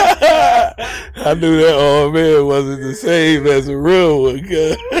 I knew that old man wasn't the same as a real one.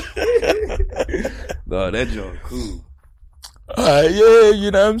 No, that joke cool. Yeah,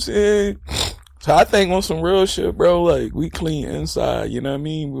 you know what I'm saying? So I think on some real shit, bro, like we clean inside, you know what I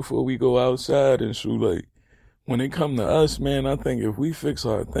mean? Before we go outside and shoot, like, when it come to us, man, I think if we fix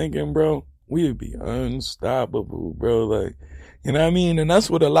our thinking, bro, we'd be unstoppable, bro. Like, you know what I mean? And that's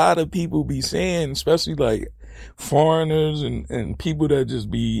what a lot of people be saying, especially like foreigners and people that just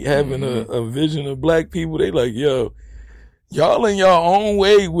be having a vision of black people. They like, yo, y'all in your own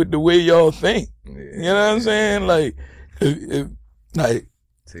way with the way y'all think. You know what I'm saying? Like, like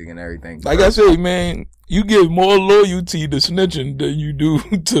taking everything. Like I say, man, you give more loyalty to snitching than you do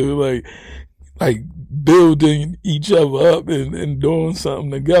to like building each other up and doing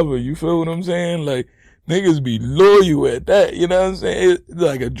something together. You feel what I'm saying? Like, niggas be loyal at that. You know what I'm saying? It's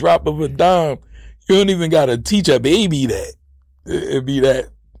like a drop of a dime. You don't even gotta teach a baby that. It be that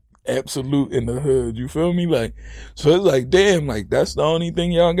absolute in the hood. You feel me? Like, so it's like, damn, like that's the only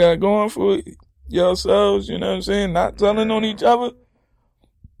thing y'all got going for yourselves. You know what I'm saying? Not telling on each other.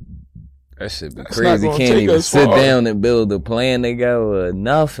 That shit be crazy. Can't even sit down and build a plan together or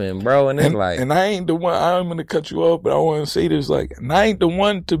nothing, bro. And it's like, and I ain't the one. I'm gonna cut you off, but I want to say this. Like, and I ain't the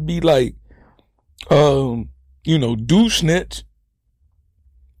one to be like, you know, do snitch.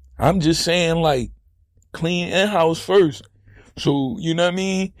 I'm just saying, like, clean in-house first. So, you know what I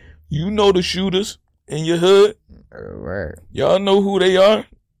mean? You know the shooters in your hood. Right. Y'all know who they are.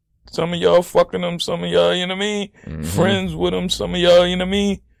 Some of y'all fucking them. Some of y'all, you know what I mean? Mm-hmm. Friends with them. Some of y'all, you know what I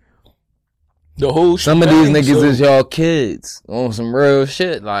mean? The whole some of these niggas is y'all kids on some real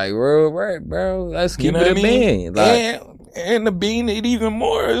shit, like real right, bro. Let's keep it a bean. Like, and the bean, it even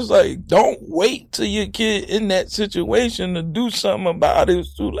more is like, don't wait till your kid in that situation to do something about it.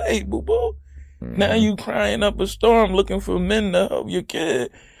 It's too late, boo boo. Mm-hmm. Now you crying up a storm looking for men to help your kid.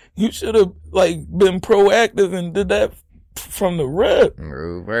 You should have like been proactive and did that from the rip.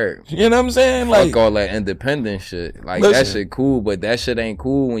 Right. You know what I'm saying? Fuck like all that independent shit. Like, listen, that shit cool, but that shit ain't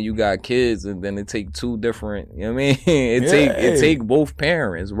cool when you got kids and then it take two different, you know what I mean? It take both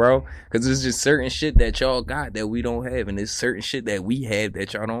parents, bro. Cause it's just certain shit that y'all got that we don't have, and there's certain shit that we have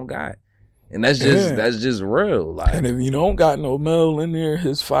that y'all don't got. And that's just real. Like, and if you don't got no male in there,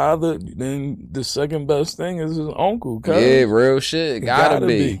 his father, then the second best thing is his uncle. Yeah, real shit. Gotta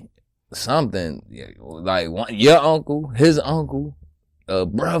be something. Like your uncle, his uncle, a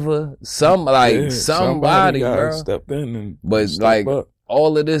brother, somebody, bro. Step in and like up.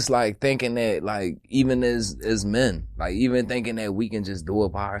 All of this, like thinking that, like even as men, like even thinking that we can just do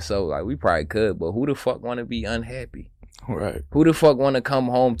it by ourselves, like we probably could, but who the fuck want to be unhappy? Right. Who the fuck want to come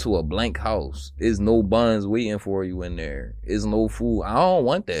home to a blank house? Is no buns waiting for you in there? Is no food? I don't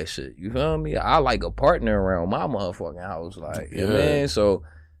want that shit. You feel me? I like a partner around my motherfucking house. Like, you know what I mean? So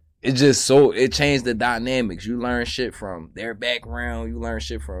it changed the dynamics. You learn shit from their background. You learn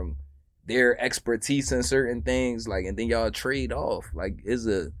shit from their expertise in certain things. Like, and then y'all trade off. Like,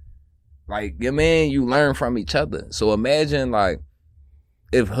 you learn from each other. So imagine, like,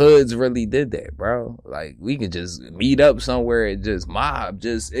 if hoods really did that, bro, like we could just meet up somewhere and just mob.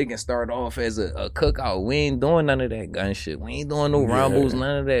 It can start off as a cookout. We ain't doing none of that gun shit. We ain't doing no rumbles,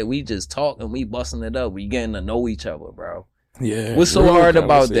 none of that. We just talk and we busting it up. We getting to know each other, bro. Yeah. What's so hard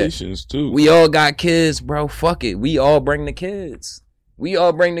about that? Too. We all got kids, bro. Fuck it. We all bring the kids. We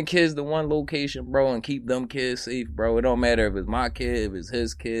all bring the kids to one location, bro, and keep them kids safe, bro. It don't matter if it's my kid, if it's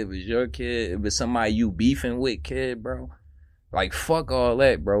his kid, if it's your kid, if it's somebody you beefing with kid, bro. Like, fuck all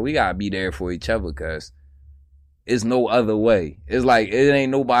that, bro. We gotta be there for each other, cause it's no other way. It's like, it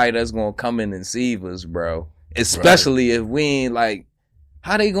ain't nobody that's gonna come in and save us, bro. Especially if we ain't like,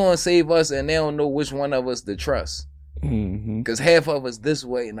 how they gonna save us and they don't know which one of us to trust? Mm-hmm. Cause half of us this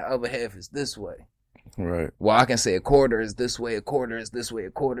way and the other half is this way. Right. Well, I can say a quarter is this way, a quarter is this way,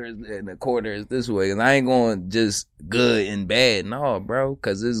 a quarter is this way. And I ain't going just good and bad. No, bro.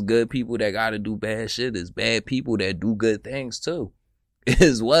 Cause there's good people that gotta do bad shit. There's bad people that do good things too.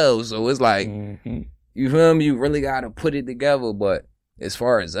 As well. So it's like, you feel me? You really gotta put it together. But as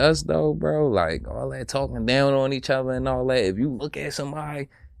far as us though, bro, like all that talking down on each other and all that, if you look at somebody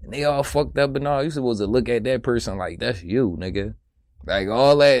and they all fucked up and all, you supposed to look at that person like, that's you, nigga. Like,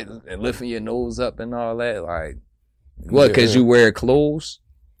 all that, and lifting your nose up and all that, like, what, because you wear clothes?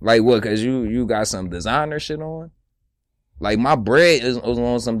 Like, what, because you got some designer shit on? Like, my bread is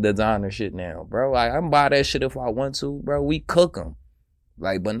on some designer shit now, bro. Like, I can buy that shit if I want to, bro. We cook them.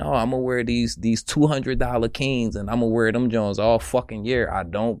 Like, but no, I'm going to wear these $200 Kings, and I'm going to wear them Jones all fucking year. I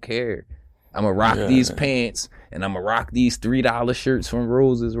don't care. I'm going to rock these pants, and I'm going to rock these $3 shirts from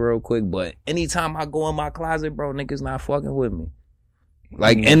Roses real quick. But anytime I go in my closet, bro, niggas not fucking with me.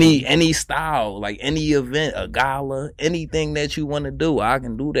 Like any style, like any event, a gala, anything that you want to do, I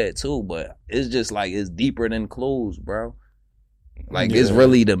can do that too. But it's just like, it's deeper than clothes, bro. Like it's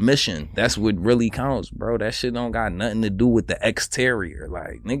really the mission. That's what really counts, bro. That shit don't got nothing to do with the exterior.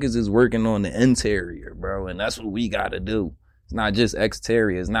 Like niggas is working on the interior, bro. And that's what we gotta do. It's not just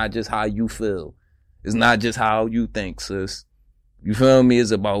exterior. It's not just how you feel. It's not just how you think, sis. You feel me?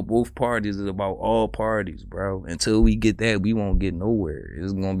 It's about both parties. It's about all parties, bro. Until we get that, we won't get nowhere.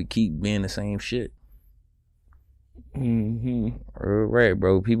 It's gonna keep being the same shit. Right,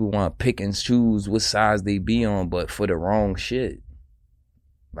 bro. People want to pick and choose what size they be on, but for the wrong shit.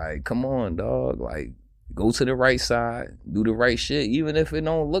 Like, come on, dog. Like, go to the right side, do the right shit, even if it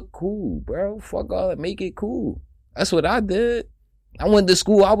don't look cool, bro. Fuck all that, make it cool. That's what I did. I went to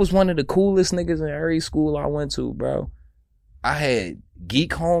school. I was one of the coolest niggas in every school I went to, bro. I had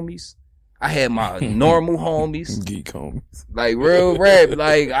geek homies. I had my normal homies. Geek homies. Like, real rap.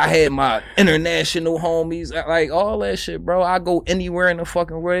 Like, I had my international homies. Like, all that shit, bro. I go anywhere in the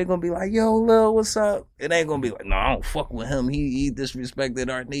fucking world, they gonna be like, yo, Lil, what's up? It ain't gonna be like, no, I don't fuck with him. He disrespected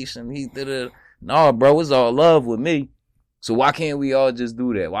our nation. He did it. No, bro, it's all love with me. So why can't we all just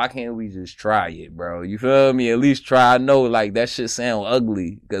do that? Why can't we just try it, bro? You feel me? At least try. I know, like, that shit sound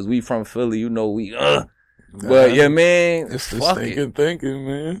ugly. Because we from Philly, you know, but yeah, man, it's fuck the thinking,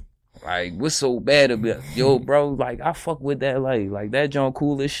 man. Like, what's so bad about yo, bro? Like, I fuck with that, like that John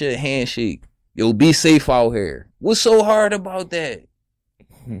cool as shit. Handshake, yo, be safe out here. What's so hard about that,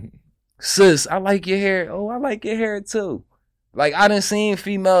 sis? I like your hair. Oh, I like your hair too. Like, I done seen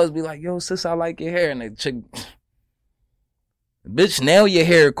females be like, yo, sis, I like your hair, and the chick, bitch, now your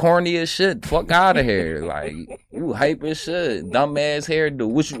hair corny as shit. Fuck out of here. Like, you hype as shit. Dumb ass hairdo.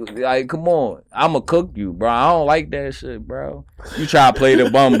 What you, like, come on. I'ma cook you, bro. I don't like that shit, bro. You try to play the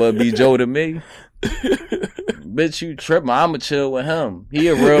bum, but be Joe to me. Bitch, you tripping. I'ma chill with him. He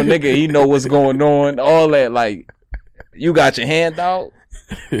a real nigga. He know what's going on. All that, like, you got your hand out?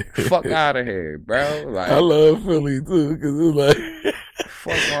 Fuck out of here, bro. Like, I love Philly, too, because it's like,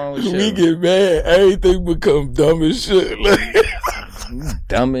 fuck wrong with you? We get mad, everything become dumb as shit. Like,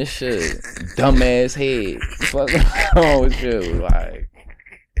 dumb as shit. Dumb ass head. Fuck wrong with you? Like,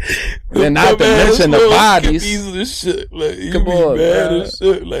 Then not to mention the bodies. As shit. Like, you Come be on, mad bro. as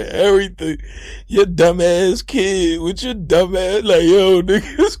shit. Like, everything. Your dumbass kid with your dumbass, like, yo,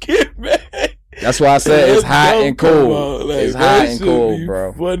 niggas get mad. That's why I said it's hot and cold. Like, it's hot and cold,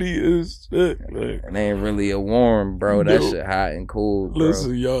 bro. Funny as shit. Like, it ain't really a warm, bro. That shit hot and cold, bro.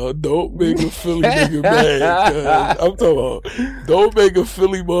 Listen, y'all, don't make a Philly nigga mad. I'm talking about, don't make a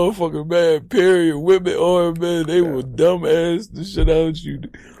Philly motherfucker mad, period. Women or men, they will dumbass the shit out you.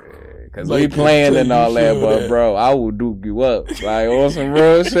 Cause like, we playing and all that, but bro, I will duke you up. Like, on some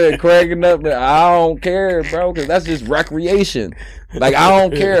real shit, cracking up. I don't care, bro, cause that's just recreation. Like, I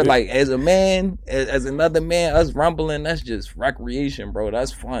don't care. Like, as a man, as another man, us rumbling, that's just recreation, bro.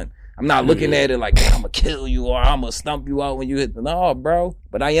 That's fun. I'm not looking at it like, I'm gonna kill you or I'm gonna stump you out when you hit the, no, bro.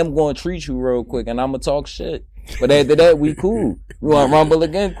 But I am gonna treat you real quick and I'm gonna talk shit. But after that, we cool. You wanna rumble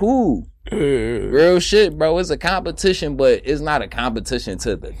again? Cool. Real shit, bro. It's a competition, but it's not a competition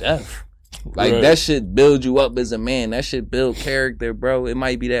to the death. Like, that shit build you up as a man. That shit build character, bro. It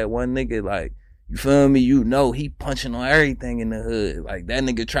might be that one nigga, like, you feel me? You know he punching on everything in the hood. Like, that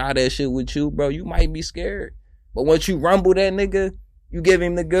nigga try that shit with you, bro. You might be scared. But once you rumble that nigga, you give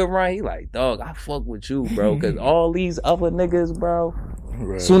him the good run, he like, dog, I fuck with you, bro. Cause all these other niggas, bro,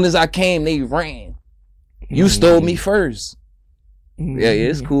 soon as I came, they ran. You stole me first. Yeah,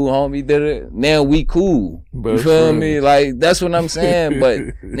 it's cool, homie. Did it. Now we cool. You feel me? Like, that's what I'm saying. But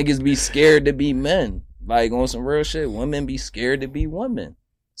niggas be scared to be men. Like, on some real shit, women be scared to be women.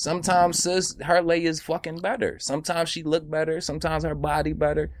 Sometimes sis, her lay is fucking better. Sometimes she look better. Sometimes her body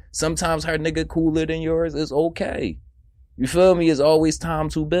better. Sometimes her nigga cooler than yours. It's okay. You feel me? It's always time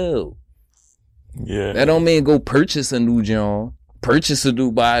to build. Yeah. That don't mean go purchase a new John. Purchase a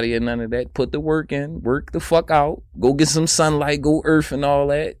new body and none of that. Put the work in. Work the fuck out. Go get some sunlight. Go earth and all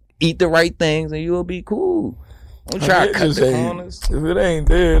that. Eat the right things and you'll be cool. Don't try to cut the corners. If it ain't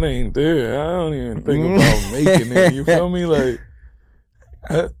there, it ain't there. I don't even think about making it. You feel me? Like,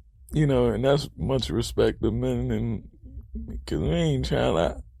 you know, and that's much respect to men. And because we ain't trying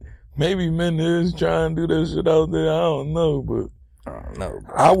to. Maybe men is trying to do that shit out there. I don't know. But I don't know,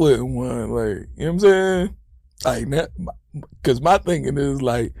 bro. I wouldn't want, like, you know what I'm saying? Like, that. Because my thinking is,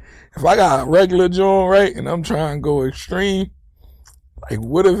 like, if I got a regular joint, right, and I'm trying to go extreme, like,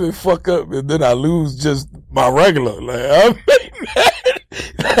 what if it fuck up and then I lose just my regular? Like,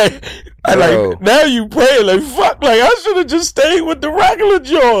 I'm like, now you pray, like, fuck, like, I should have just stayed with the regular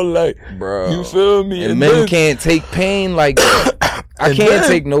joint, like, bro. You feel me? And men can't take pain like that. I can't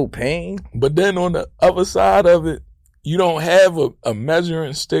take no pain. But then on the other side of it, you don't have a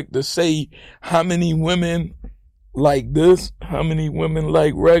measuring stick to say how many women like this, how many women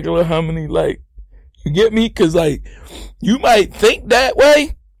like regular, how many like, you get me? Cause like, you might think that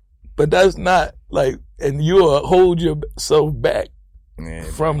way, but that's not like, and you'll hold yourself back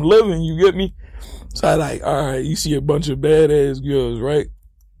from living, you get me? So I like, all right, you see a bunch of badass girls, right?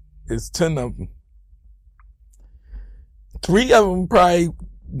 It's 10 of them. 3 of them probably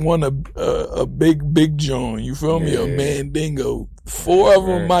want a big joint, you feel me? A mandingo. 4 of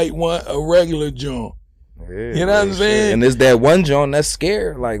them might want a regular joint. You know what I'm saying? And there's that one John that's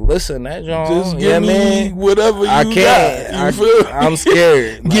scared. Like, listen, that John, just give me whatever you got. I'm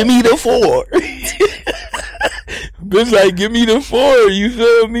scared. Give me the 4. Bitch, like, give me the 4. You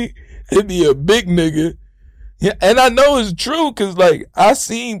feel me? It'd be a big nigga. Yeah, and I know it's true because, like, I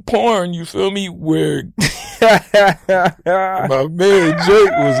seen porn, you feel me, where my man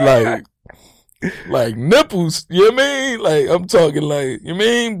Jake was like nipples, you know what I mean? Like, I'm talking like, you know what I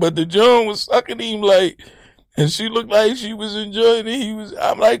mean? But the John was sucking him like, and she looked like she was enjoying it.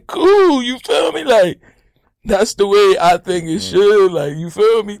 I'm like, cool, you feel me? Like, that's the way I think it should. Like, you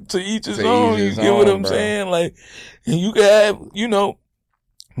feel me? To each his own, you get what I'm saying? Like, and you can have, you know,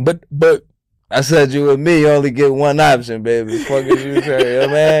 but. I said you with me, you only get one option, baby. Fuck is you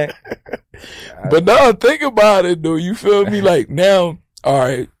saying, man? But now think about it, though. You feel me? Like, now, all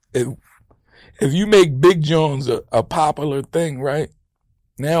right, if you make Big Jones a popular thing, right?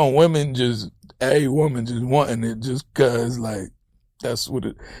 Now every woman just wanting it just cause, like, that's what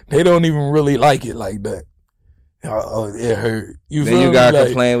they don't even really like it like that. Oh, it hurt. You then feel you gotta me?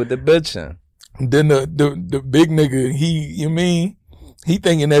 complain with the bitching. Then the big nigga, you mean? He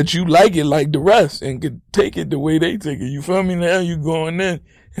thinking that you like it like the rest and could take it the way they take it. You feel me? Now you going in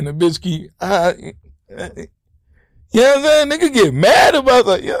and the bitch keep, you know what I'm saying? Nigga get mad about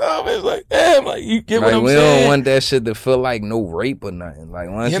that. You know, it's like, damn, like, you get what I'm we saying? Don't want that shit to feel like no rape or nothing. Like,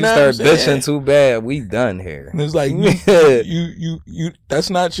 once You you know start bitching too bad, we done here. And it's like, you,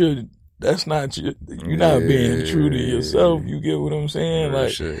 that's not your that's not you're not being true to yourself. You get what I'm saying? Real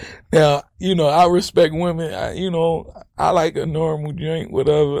Like, shit. now, I respect women. I like a normal drink,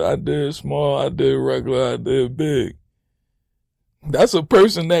 whatever. I did small, I did regular, I did big. That's a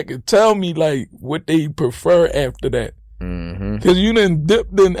person that could tell me, like, what they prefer after that. Mm-hmm. Cause you done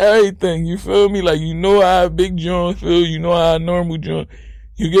dipped in everything, you feel me? Like, you know how a big joint feel, you know how a normal joint.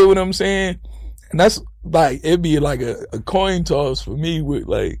 You get what I'm saying? And that's like, it'd be like a coin toss for me with,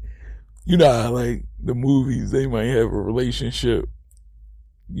 like, you know how, like, the movies, they might have a relationship.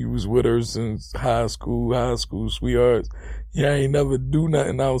 You was with her since high school sweethearts. You ain't never do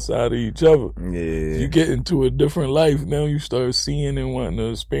nothing outside of each other. Yeah. You get into a different life. Now you start seeing and wanting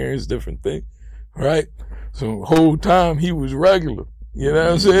to experience different things, right? So the whole time he was regular. You know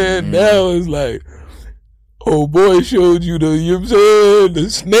what I'm saying? Mm-hmm. Now it's like, old boy showed you you know what I'm saying, the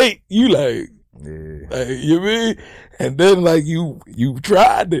snake. You like, you mean? And then like you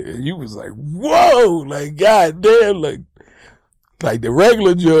tried it and you was like, whoa, like goddamn, like the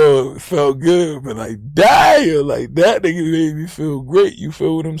regular job felt good, but like damn, like that nigga made me feel great. You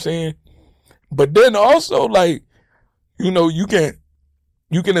feel what I'm saying? But then also like, you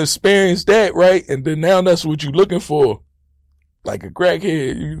can experience that, right? And then now that's what you're looking for. Like a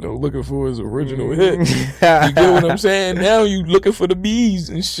crackhead, looking for his original hit. You get what I'm saying? Now you looking for the bees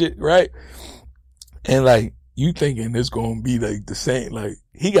and shit, right? And like, you thinking it's gonna be like the same, like,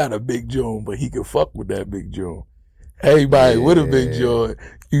 he got a big joint, but he can fuck with that big joint. Everybody with a big joint,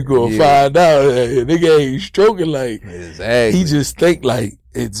 you gonna find out that nigga ain't stroking like, exactly. He just think like,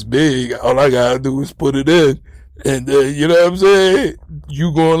 it's big, all I gotta do is put it in. And you know what I'm saying?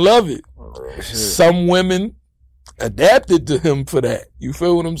 You gonna love it. Some women adapted to him for that. You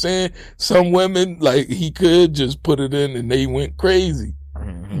feel what I'm saying? Some women, like, he could just put it in and they went crazy.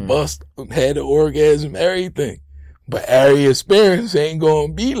 Mm-hmm. Had an orgasm, everything. But every experience ain't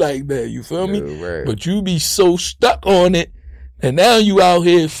gonna be like that. You feel me? Right. But you be so stuck on it, and now you out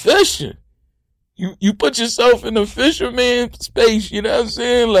here fishing. You put yourself in the fisherman space. You know what I'm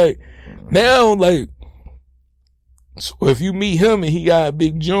saying? Like, now, like, so if you meet him and he got a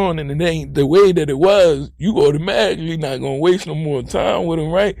big joint and it ain't the way that it was, you automatically not gonna waste no more time with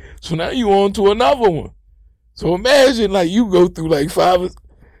him, right? So now you on to another one. So imagine like you go through like 5.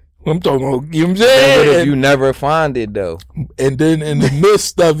 I'm talking about, you know what I'm saying? What if you never find it though? And then in the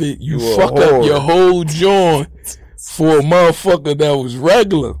midst of it, you fuck up your whole joint for a motherfucker that was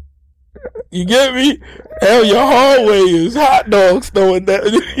regular. You get me? Hell, your hallway is hot dogs throwing that.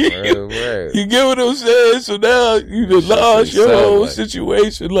 Right. You get what I'm saying? So now you just lost your whole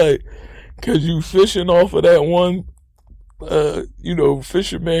situation, like, cause you fishing off of that one,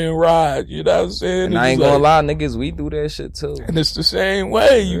 fisherman ride. You know what I'm saying? And I ain't gonna lie, niggas, we do that shit too. And it's the same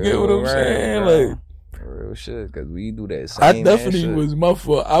way. You get what I'm saying? Bro. Like, real shit, cause we do that same. I definitely was my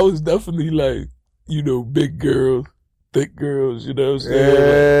fault. I was definitely like, big girls, thick girls. You know what I'm saying?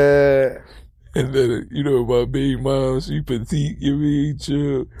 Yeah. Like, and then, my baby mom, she petite, you mean,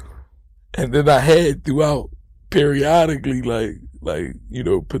 chill. And then I had throughout, periodically, like,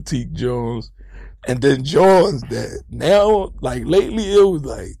 petite Jones. And then Jones that now, like, lately it was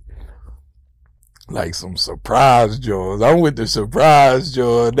like some surprise Jones. I'm with the surprise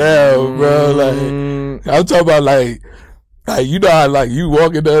Jones now, bro. Like, I'm talking about like, you know how, like, you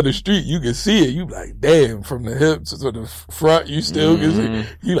walking down the street, you can see it. You like, damn, from the hips to the front, you still can see.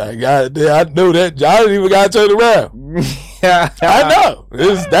 You like, God damn, I know that. I didn't even got to turn around. I know.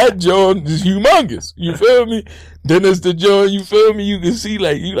 That joint is humongous. You feel me? Then it's the joint, you feel me? You can see,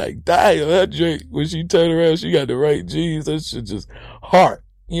 like, you like, damn, that joint, when she turn around, she got the right jeans. That shit just hard.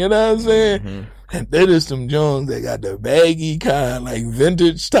 You know what I'm saying? Mm-hmm. And then there's some Jones that got the baggy kind, like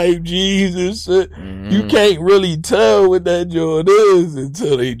vintage type jeans and shit. Mm-hmm. You can't really tell what that joint is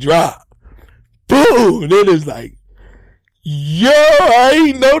until they drop. Boom! Then it's like, yo, I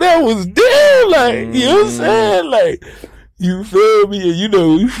ain't know that was there. Like, you know what I'm saying? Like, you feel me?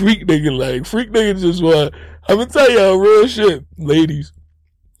 And we freak niggas just want, I'm gonna tell y'all real shit, ladies.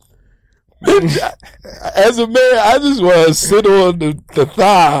 As a man, I just want to sit on the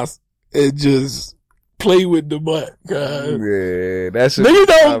thighs and just play with the butt, guys. Yeah, that's niggas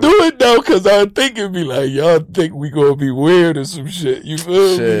don't do it though, cause I think it'd be like, y'all think we gonna be weird or some shit. You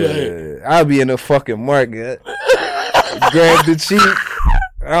feel me? Like, I'll be in the fucking market. Grab the cheek.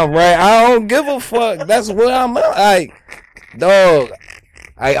 All right, I don't give a fuck. That's where I'm at. Like, dog,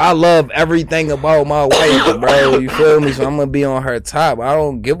 I love everything about my wife, bro. You feel me? So I'm gonna be on her top. I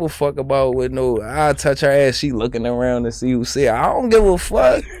don't give a fuck about what no. I touch her ass. She looking around to see who see her. I don't give a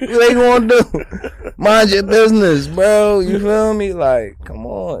fuck. What they gonna do? Mind your business, bro. You feel me? Like, come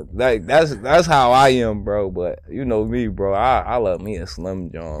on. Like that's how I am, bro. But you know me, bro. I love me a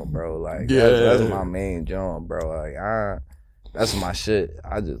Slim John, bro. Like that's my main John, bro. Like that's my shit.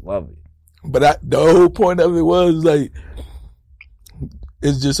 I just love it. But the whole point of it was like,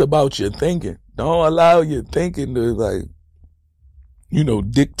 it's just about your thinking. Don't allow your thinking to like, you know,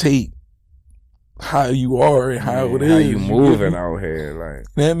 dictate how you are and how it is. How you moving out here, like.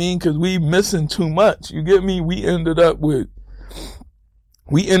 You know what I mean? Because we missing too much. You get me? We ended up with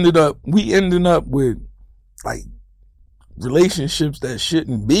like relationships that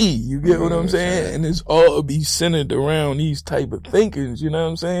shouldn't be. You get what I'm saying? And it's all be centered around these type of thinkings. You know what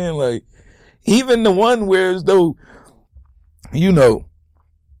I'm saying? Like, even the one where as though, you know,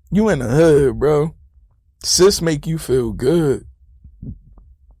 you in the hood, bro. Sis make you feel good. You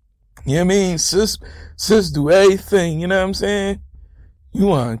know what I mean? Sis do everything, you know what I'm saying? You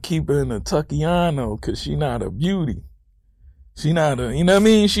want to keep her in a Tuckiano because she not a beauty. She not a, you know what I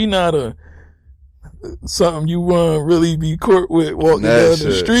mean? She not a, something you want to really be court with walking down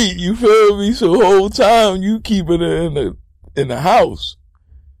the street. You feel me? So the whole time you keeping her in the house.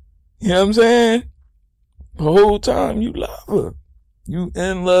 You know what I'm saying? The whole time you love her. You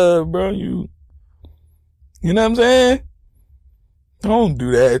in love, bro. You know what I'm saying? Don't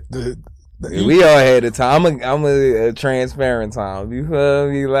do that. We all had a time. I'm a transparent time. You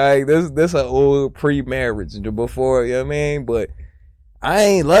feel me? Like this an old pre-marriage before, you know what I mean? But I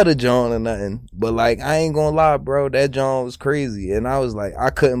ain't love the John or nothing. But like, I ain't gonna lie, bro. That John was crazy. And I was like, I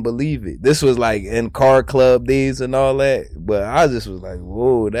couldn't believe it. This was like in car club days and all that. But I just was like,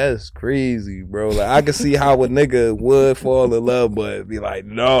 whoa, that's crazy, bro. Like, I could see how a nigga would fall in love, but be like,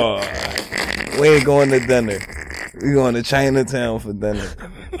 no, we ain't going to dinner. We going to Chinatown for dinner.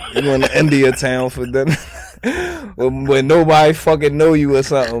 We going to India Town for dinner. when nobody fucking know you or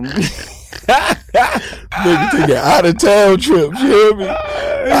something. Nigga taking out of town trips, you hear me?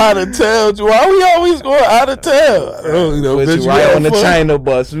 Out of town. Why we always going out of town? Put you right on the China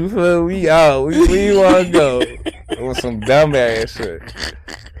bus. We feel we out. We want to go. On some dumb ass shit.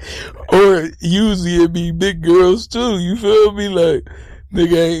 Or usually it be big girls too. You feel me? Like,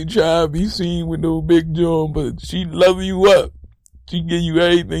 nigga ain't trying to be seen with no big John, but she love you up. She give you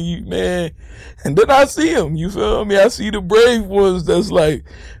everything, you man. And then I see them. You feel me? I see the brave ones that's like,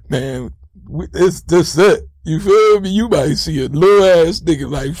 man, it's this it. You feel me? You might see a little ass nigga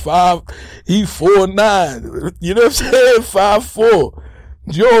like 5, he 4'9". You know what I'm saying? 5'4".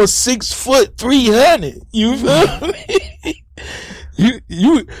 Joe 6 foot 300. You feel me? You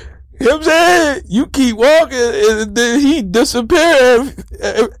know what I'm saying? You keep walking and then he disappear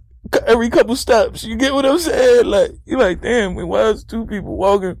every couple steps. You get what I'm saying? Like, you like, damn, why is 2 people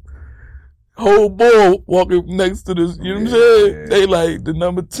walking, whole boy walking next to this, you know what I'm saying? They like the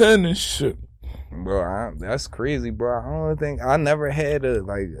number 10 and shit. Bro, that's crazy, bro. I don't think I never had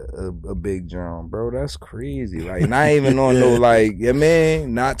a big John, bro. That's crazy. Like, not even on no like, yeah,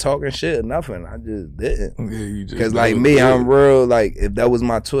 man, not talking shit or nothing. I just didn't. Yeah, cause like me, I'm real. Like, if that was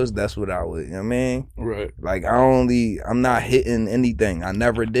my twist, that's what I would. You know what I mean? Right. Like, I'm not hitting anything. I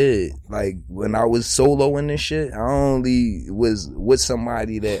never did. Like, when I was soloing this shit, I only was with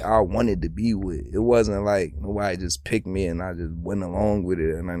somebody that I wanted to be with. It wasn't like nobody just picked me and I just went along with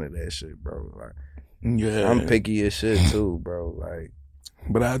it or none of that shit, bro. Like. Yeah, I'm picky as shit too, bro. Like,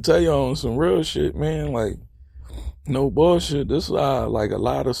 but I tell you on some real shit, man. Like, no bullshit. This is like a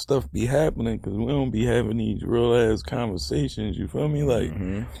lot of stuff be happening because we don't be having these real ass conversations. You feel me? Like,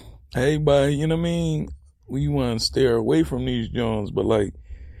 everybody, you know what I mean? We want to steer away from these Jones, but like,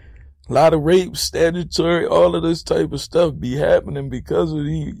 a lot of rape, statutory, all of this type of stuff be happening because of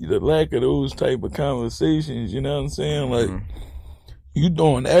the lack of those type of conversations. You know what I'm saying? Like, you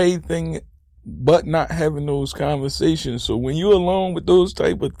doing everything but not having those conversations. So when you're alone with those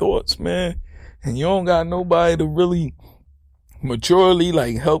type of thoughts, man, and you don't got nobody to really maturely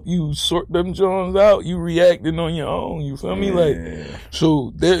like help you sort them Jones out, you reacting on your own. You feel me? Like,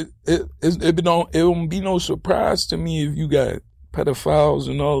 so it won't be no surprise to me if you got pedophiles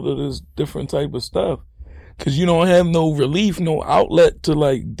and all of this different type of stuff, because you don't have no relief, no outlet to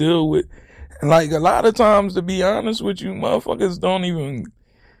like deal with. And like a lot of times, to be honest with you, motherfuckers don't even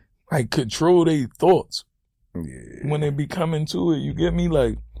like control their thoughts when they be coming to it. You get me?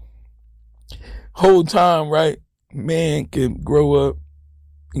 Like, whole time, right? Man can grow up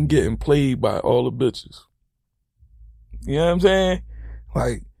and getting played by all the bitches. You know what I'm saying?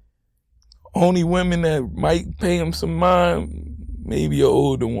 Like, only women that might pay him some mind maybe an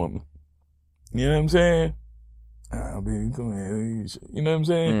older woman. You know what I'm saying? Baby, come here. You know what I'm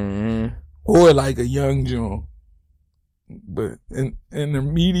saying? Mm-hmm. Or like a young John. But in the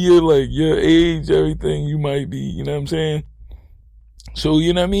media, like your age, everything, you might be, you know what I'm saying? So,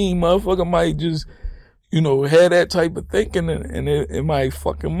 you know what I mean? Motherfucker might just, have that type of thinking and it might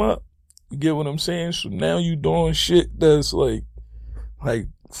fuck him up. You get what I'm saying? So now you doing shit that's like, I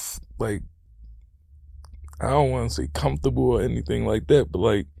don't want to say comfortable or anything like that, but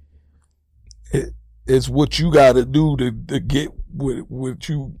like, it's what you gotta do to get what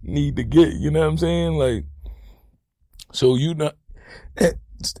you need to get. You know what I'm saying? Like, so and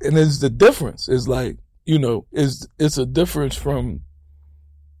it's the difference. It's like, it's a difference from,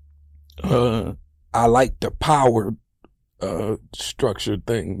 I like the power, structure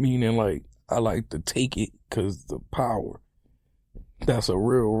thing, meaning like, I like to take it cause the power, that's a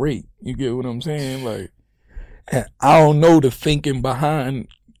real rate. You get what I'm saying? Like, and I don't know the thinking behind,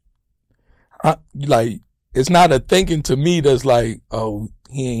 it's not a thinking to me that's like, oh,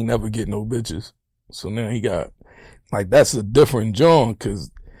 he ain't never get no bitches. So now he got, like, that's a different John,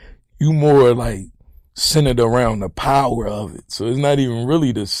 cause you more like centered around the power of it. So it's not even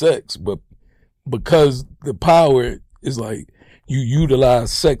really the sex, but because the power is like, you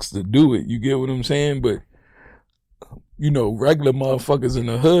utilize sex to do it. You get what I'm saying? But, regular motherfuckers in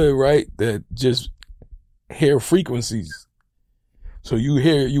the hood, right, that just hear frequencies. So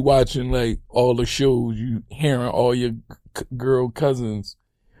you watching like all the shows, you hearing all your girl cousins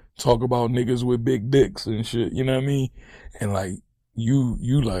talk about niggas with big dicks and shit, you know what I mean? And like, you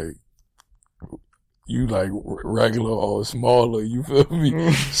like regular or smaller, you feel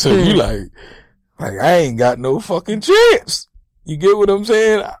me? So you like, I ain't got no fucking chance. You get what I'm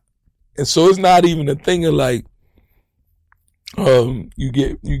saying? And so it's not even a thing of like, you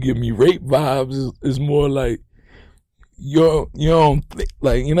give me rape vibes. It's more like, you don't think,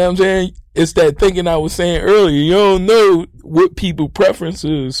 like, you know what I'm saying? It's that thinking I was saying earlier. You don't know what people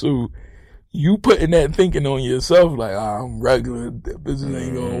preferences, so you putting that thinking on yourself, like, I'm regular, bitches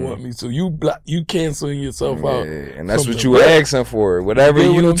ain't gonna want me. So you canceling yourself out. And that's what you asking for. Whatever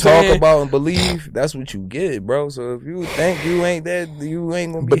you talk about and believe, that's what you get, bro. So if you think you ain't that, you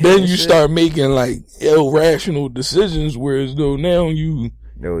ain't gonna be. But then you start making like irrational decisions, whereas though now you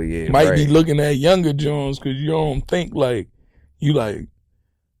might be looking at younger Jones because you don't think like, you like,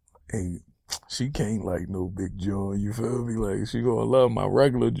 hey, she can't like no big John, you feel me? Like, she gonna love my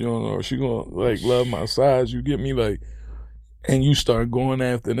regular John, or she gonna like love my size, you get me? Like, and you start going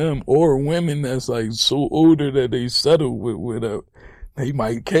after them, or women that's like so older that they settle with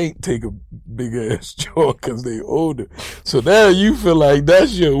they can't take a big ass John because they older. So now you feel like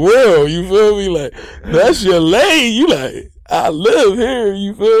that's your world, you feel me? Like, that's your lane, you like, I live here,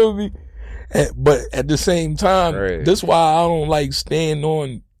 you feel me? But at the same time, that's why I don't like staying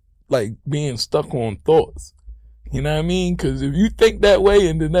on, like, being stuck on thoughts. You know what I mean? Because if you think that way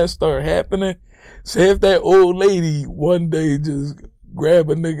and then that start happening, say if that old lady one day just grab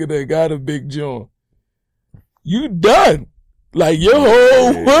a nigga that got a big joint, you done. Like, your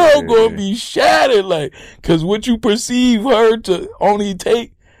whole world gonna be shattered. Like, because what you perceive her to only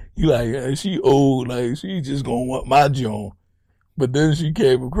take, you like, she old, like, she just gonna want my joint. But then she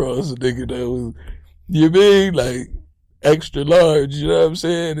came across a nigga that was, you mean, like, extra large, you know what I'm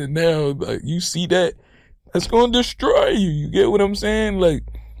saying? And now, like, you see that, that's gonna destroy you. You get what I'm saying? Like,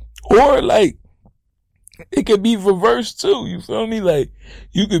 or like, it could be reversed too, you feel me? Like,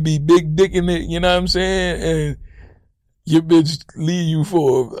 you could be big dicking it, you know what I'm saying? And your bitch leave you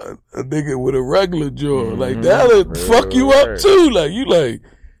for a nigga with a regular jaw. Like, that'll fuck you up too. Like, you like,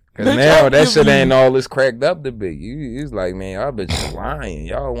 cause now that shit ain't all it's cracked up to be. It's like, man, y'all bitches lying.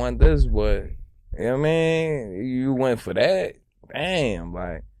 Y'all want this, but you know what I mean? You went for that. Damn,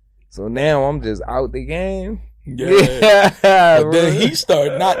 like, so now I'm just out the game. Yeah. But then he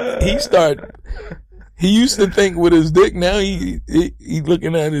used to think with his dick. Now he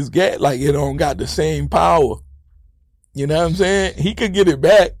looking at his gat like it don't got the same power. You know what I'm saying? He could get it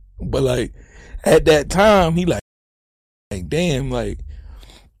back, but like at that time, he like damn, like,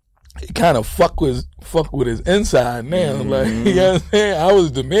 he kind of fuck with his inside now. Like, you know what I'm saying? I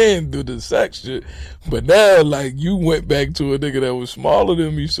was the man through the sex shit. But now, like, you went back to a nigga that was smaller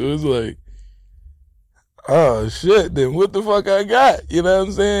than me, so it's like, oh shit, then what the fuck I got? You know what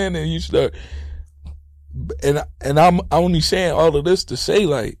I'm saying? And you start, and I'm only saying all of this to say,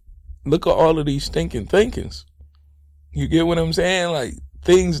 like, look at all of these thinkings. You get what I'm saying? Like,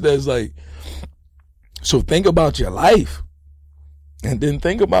 things that's like, so think about your life. And then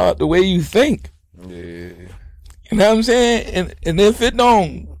think about the way you think. Yeah. You know what I'm saying? And if it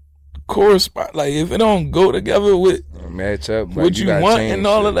don't correspond, like, if it don't go together with match up. Like, what you want and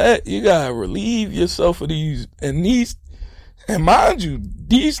all of that, you gotta relieve yourself of these. And mind you,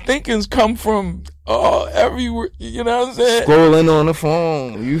 these thinkings come from everywhere. You know what I'm saying? Scrolling on the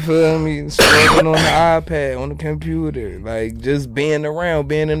phone, you feel me? Scrolling on the iPad, on the computer, like just being around,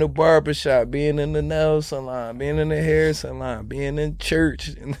 being in the barbershop, being in the nail salon, being in the hair salon, being in church.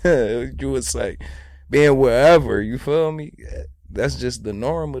 You would say, being wherever. You feel me? That's just the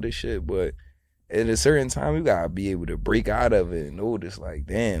norm of the shit. But at a certain time, you gotta be able to break out of it and notice, like,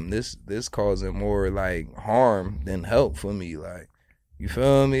 damn, this causing more like harm than help for me. Like, you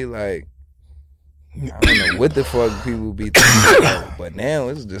feel me? Like, I don't know what the fuck people be thinking about, but now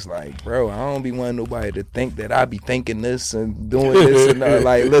it's just like, bro, I don't be wanting nobody to think that I be thinking this and doing this and that.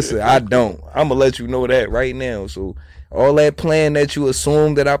 Like, listen, I don't. I'm gonna let you know that right now. So all that plan that you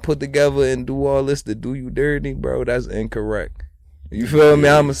assume that I put together and do all this to do you dirty, bro, that's incorrect. You feel me?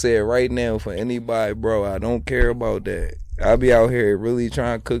 I'm going to say it right now for anybody, bro. I don't care about that. I be out here really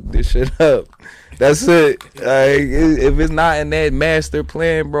trying to cook this shit up. That's it. Like, if it's not in that master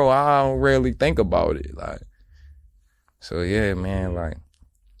plan, bro, I don't really think about it. Like, so yeah, man, like,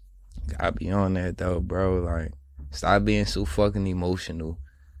 I be on that though, bro. Like, stop being so fucking emotional.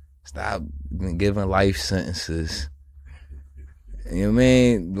 Stop giving life sentences. You know what I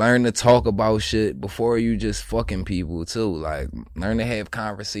mean? Learn to talk about shit before you just fucking people, too. Like, learn to have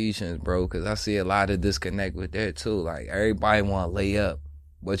conversations, bro, because I see a lot of disconnect with that, too. Like, everybody want to lay up,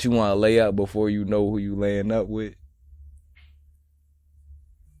 but you want to lay up before you know who you laying up with.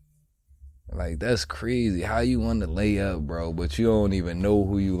 Like, that's crazy. How you want to lay up, bro, but you don't even know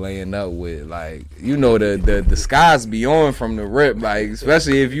who you laying up with. Like, you know, the skies be on from the rip. Like,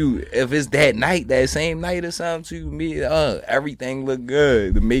 especially if it's that night, that same night or something to me, everything look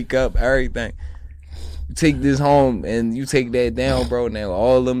good. The makeup, everything. You take this home and you take that down, bro. Now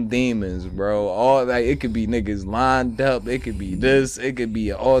all them demons, bro. All like it could be niggas lined up. It could be this. It could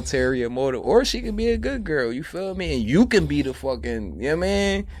be an ulterior motive, or she could be a good girl. You feel me? And you can be the fucking, you know what I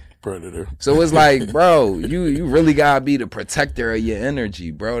mean? Predator. So it's like, bro, you really gotta be the protector of your energy,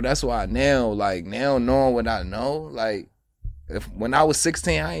 bro. That's why now knowing what I know, like, when I was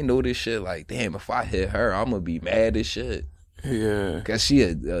 16, I ain't know this shit. Like, damn, if I hit her, I'm gonna be mad as shit. Yeah. Cause she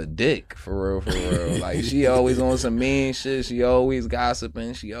a dick, for real. Like, she always on some mean shit. She always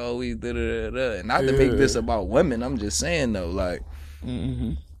gossiping. She always da-da-da-da. And not to make this about women, I'm just saying, though, like,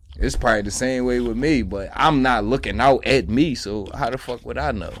 it's probably the same way with me, but I'm not looking out at me, so how the fuck would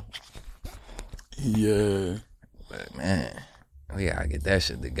I know? Yeah. But, man, we gotta get that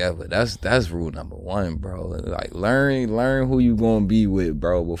shit together. That's rule number one, bro. Like, learn who you gonna be with,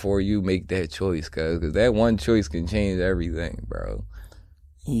 bro, before you make that choice, cause that one choice can change everything, bro.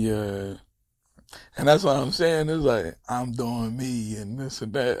 Yeah. And that's what I'm saying. It's like, I'm doing me and this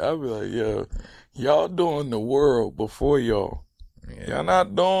and that. I'll be like, yo, y'all doing the world before y'all. Yeah. Y'all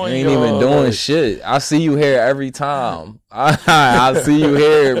not doing. You ain't even doing like shit. I see you here every time. I see you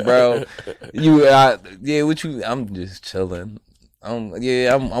here, bro. What you? I'm just chilling. I'm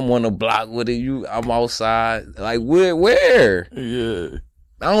on the block with it. I'm outside. Like, where? Yeah.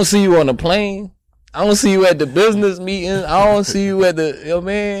 I don't see you on the plane. I don't see you at the business meeting. I don't see you at the, you know what I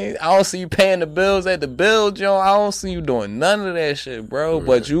mean? I don't see you paying the bills at the bill joint. I don't see you doing none of that shit, bro. Right.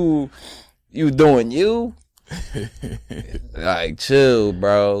 But you doing you. Like, chill,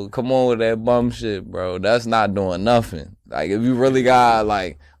 bro. Come on with that bum shit, bro. That's not doing nothing. Like, if you really got,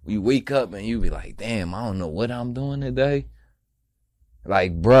 like, you wake up and you be like, damn, I don't know what I'm doing today.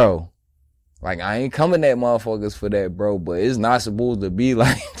 Like, bro, like, I ain't coming at motherfuckers for that, bro, but it's not supposed to be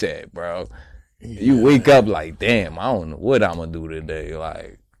like that, bro. Yeah. You wake up like, damn, I don't know what I'm gonna do today.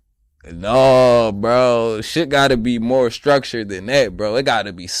 Like, no, bro, shit gotta be more structured than that, bro. It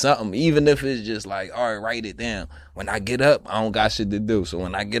gotta be something, even if it's just like, all right, write it down. When I get up, I don't got shit to do. So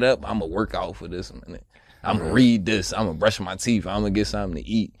when I get up, I'm gonna work out for this minute. I'm gonna read this. I'm gonna brush my teeth. I'm gonna get something to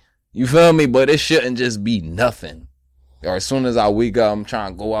eat. You feel me? But it shouldn't just be nothing. Or as soon as I wake up, I'm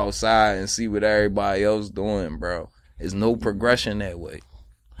trying to go outside and see what everybody else doing, bro. There's no progression that way.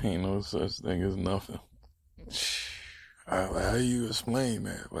 Ain't no such thing as nothing. How you explain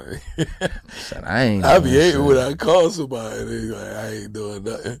that? Like, I be hating when I call somebody. They like, I ain't doing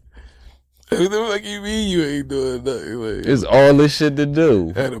nothing. What the fuck you mean you ain't doing nothing? Like, it's all this shit to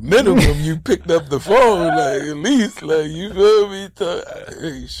do. At a minimum, you picked up the phone. Like, at least, like, you feel me?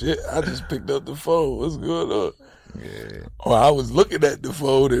 Hey, shit, I just picked up the phone. What's going on? Yeah. Or I was looking at the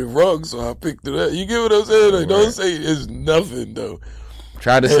phone and rung, so I picked it up. You get what I'm saying? Like, don't say it's nothing, though.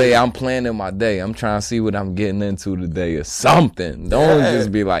 Try to say I'm planning my day. I'm trying to see what I'm getting into today or something. Don't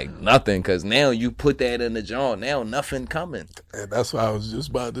just be like nothing, because now you put that in the jar. Now nothing coming. And that's what I was just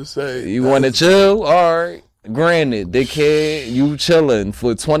about to say. You want to chill? All right. Granted, dickhead, you chilling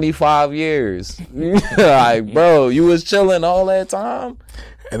for 25 years. Like, bro, you was chilling all that time.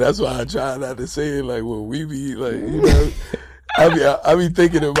 And that's why I try not to say it like when we be like, you know, I be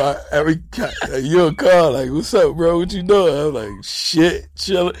thinking about every you'll call like, what's up, bro? What you doing? I'm like, shit,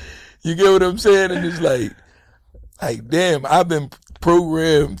 chilling. You get what I'm saying? And it's like damn, I've been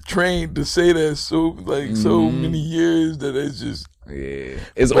programmed, trained to say that so many years that it's just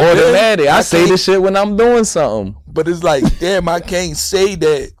it's automatic. I say this shit when I'm doing something. But it's like, damn, I can't say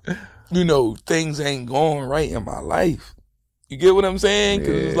that, you know, things ain't going right in my life. You get what I'm saying?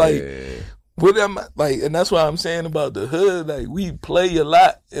 Because it's like, what am I, like, and that's why I'm saying about the hood, like, we play a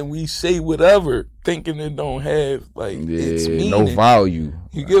lot and we say whatever, thinking it don't have, like, its meaning. No value.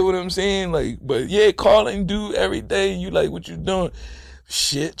 You get what I'm saying? Like, but yeah, call and do every day. You like, what you doing?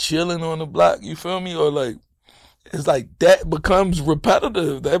 Shit, chilling on the block, you feel me? Or like, it's like that becomes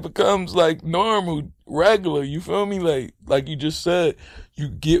repetitive. That becomes like normal, regular, you feel me? Like you just said, you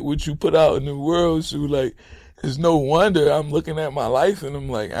get what you put out in the world. So like, it's no wonder I'm looking at my life and I'm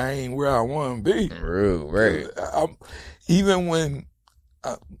like, I ain't where I want to be. Real, right. Even when,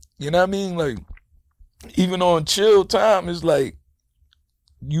 you know what I mean? Like, even on chill time, it's like,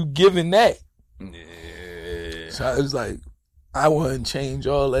 you giving that. Yeah. So it's like, I wouldn't change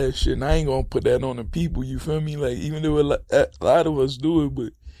all that shit, and I ain't gonna put that on the people, you feel me? Like, even though a lot of us do it,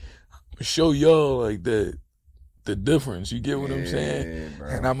 but I'm gonna show y'all, like, the difference, you get what I'm saying? Bro.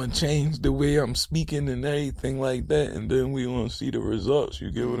 And I'm gonna change the way I'm speaking and everything like that, and then we gonna see the results,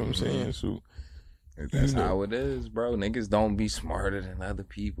 you get what I'm saying? So, that's how it is, bro. Niggas don't be smarter than other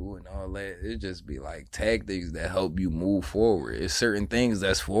people and all that. It just be like tactics that help you move forward. It's certain things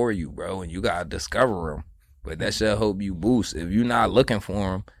that's for you, bro, and you gotta discover them. But that should help you boost. If you're not looking for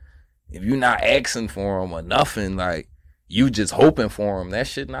them, if you're not asking for them or nothing, like, you just hoping for them, that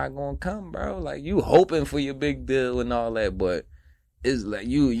shit not gonna come, bro. Like, you hoping for your big deal and all that, but it's like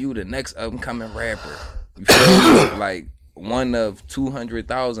you the next up-and-coming rapper. You feel me? Like, one of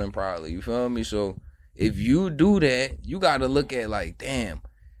 200,000 probably, you feel me? So, if you do that, you gotta look at, like, damn,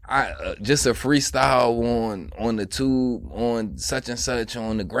 I just a freestyle on the tube, on such and such,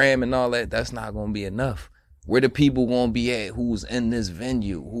 on the gram and all that, that's not gonna be enough. Where the people gonna be at who's in this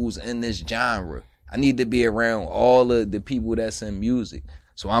venue, who's in this genre? I need to be around all of the people that's in music.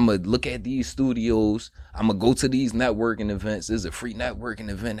 So I'm going to look at these studios. I'm going to go to these networking events. There's a free networking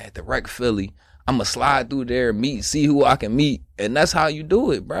event at the Rec Philly. I'm going to slide through there, see who I can meet. And that's how you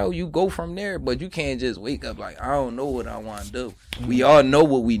do it, bro. You go from there, but you can't just wake up like, I don't know what I want to do. We all know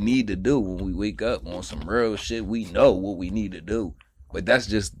what we need to do when we wake up on some real shit. We know what we need to do. But that's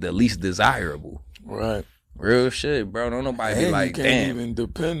just the least desirable. Right. Real shit, bro. Don't nobody be like, damn. You can't even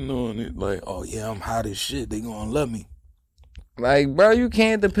depend on it. Like, oh yeah, I'm hot as shit. They gonna love me. Like, bro, you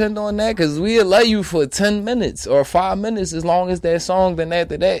can't depend on that because we'll love you for 10 minutes or 5 minutes as long as that song. Then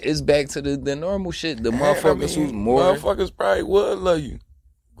after that, it's back to the normal shit. The motherfuckers who's more. Motherfuckers probably would love you,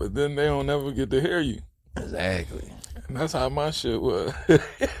 but then they don't ever get to hear you. Exactly. And that's how my shit was.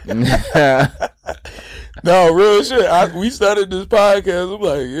 No, real shit. We started this podcast. I'm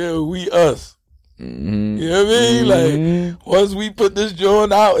like, yeah, we us. Mm-hmm. You know what I mean? Like, once we put this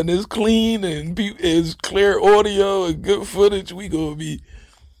joint out and it's clean and it's clear audio and good footage, we gonna be.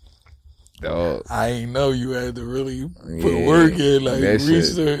 Dog. I ain't know you had to really put work in, like,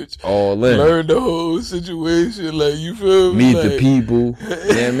 research, all in, learn the whole situation, like, you feel me? Meet the people. You know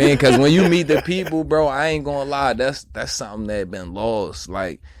what I mean? Because when you meet the people, bro, I ain't gonna lie, that's something that been lost.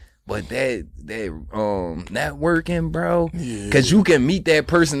 Like, but that networking, bro, because you can meet that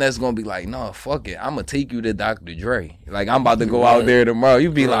person that's gonna be like, no, fuck it, I'm gonna take you to Dr. Dre. Like, I'm about to go out there tomorrow.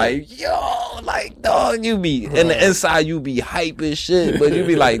 You be like, yo, like, dog, you be in the inside, you be hype as shit, but you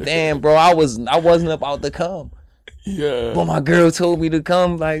be like, damn, bro, I wasn't about to come. Yeah. But my girl told me to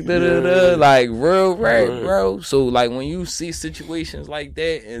come, like, like, real right, bro. So, like, when you see situations like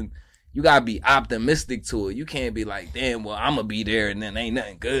that, and you gotta be optimistic to it. You can't be like, damn, well, I'm gonna be there and then ain't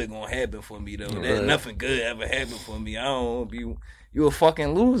nothing good gonna happen for me, though. There's nothing good ever happened for me. I don't want to be, you a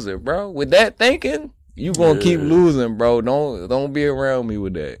fucking loser, bro. With that thinking, you gonna keep losing, bro. Don't be around me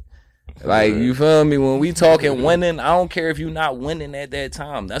with that. Like, you feel me? When we talking winning, I don't care if you not winning at that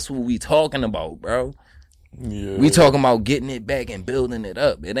time. That's what we talking about, bro. Yeah. We talking about getting it back and building it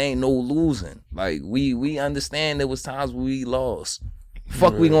up. It ain't no losing. Like, we understand there was times we lost.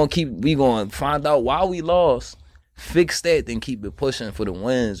 Fuck, we gonna find out why we lost, fix that, then keep it pushing for the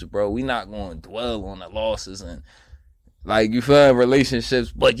wins, bro. We not gonna dwell on the losses and, like, you feel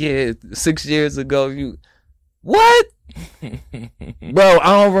relationships. But yeah, 6 years ago, What? Bro,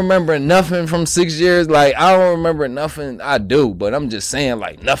 I don't remember nothing from 6 years. Like, I don't remember nothing. I do, but I'm just saying,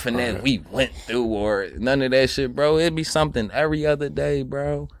 like, nothing that we went through or none of that shit, bro. It'd be something every other day,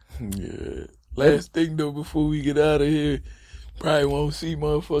 bro. Yeah. Last thing, though, before we get out of here, probably won't see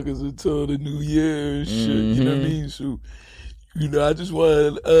motherfuckers until the new year and shit. You know what I mean? So, you know, I just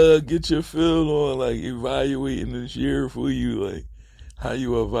want to get your feel on, like, evaluating this year for you. Like, how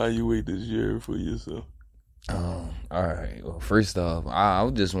you evaluate this year for yourself. All right. Well, first off, I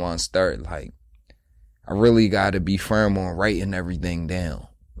just want to start, like, I really got to be firm on writing everything down.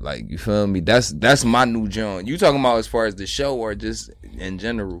 Like, you feel me? That's my new joint. You talking about as far as the show or just in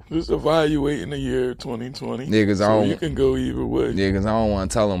general? Just evaluating the year 2020. Yeah, cause so you can go either way. Yeah, because I don't want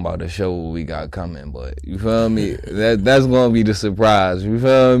to tell them about the show we got coming, but you feel me? That's going to be the surprise. You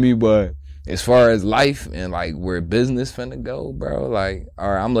feel me? But as far as life and, like, where business finna go, bro, like,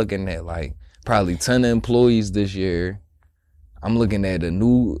 all right, I'm looking at, like, probably 10 employees this year. I'm looking at a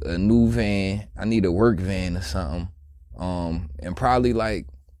new van. I need a work van or something. And probably, like,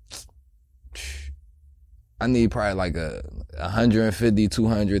 I need probably like a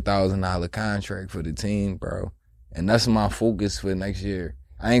 $150,000-$200,000 contract for the team, bro. And that's my focus for next year.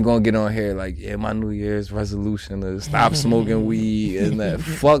 I ain't gonna get on here like, yeah, my New Year's resolution is stop smoking weed and that.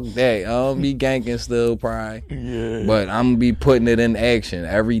 Fuck that. I don't be ganking still, probably. Yeah. But I'm gonna be putting it in action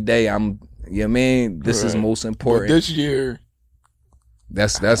every day. You know what I mean? This is most important. But this year,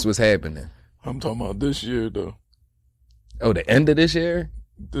 that's what's happening. I'm talking about this year though. Oh, the end of this year?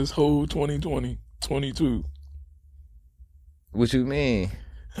 This whole 2020, 22. What you mean?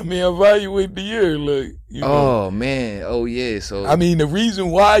 I mean, evaluate the year, like, you know. Oh, man. Oh, yeah. So I mean, the reason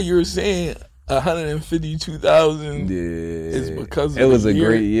why you're saying 152,000 is because of it was a year.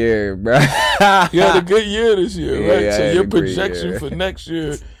 great year, bro. You had a good year this year, right? Yeah, So your projection for next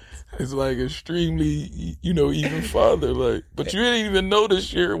year is like extremely, you know, even farther. Like, but you didn't even know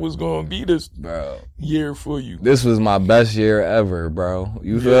this year was going to be this year for you. This was my best year ever, bro.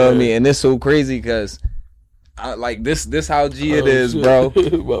 You feel me? And it's so crazy because like this how G it is, bro.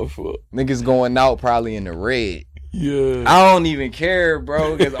 Niggas going out probably in the red. Yeah. I don't even care,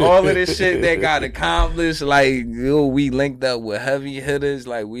 bro, because all of this shit that got accomplished, like, yo, we linked up with heavy hitters,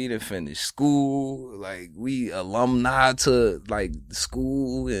 like, we done finished school, like, we alumni to, like,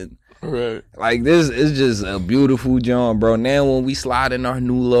 school, and, right. Like, this is just a beautiful joint, bro. Now when we slide in our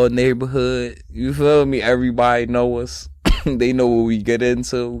new little neighborhood, you feel me, everybody know us. They know what we get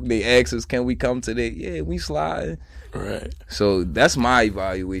into. They ask us, can we come today? Yeah, we slide. Right. So that's my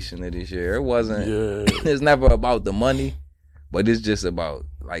evaluation of this year. It wasn't, it's never about the money, but it's just about,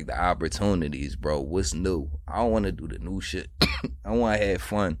 like, the opportunities, bro. What's new? I don't want to do the new shit. I want to have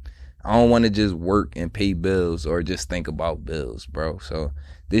fun. I don't want to just work and pay bills or just think about bills, bro. So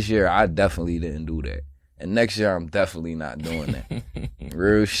this year, I definitely didn't do that. And next year, I'm definitely not doing that.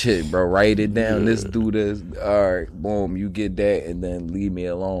 Real shit, bro. Write it down. Let's do this. All right, boom. You get that and then leave me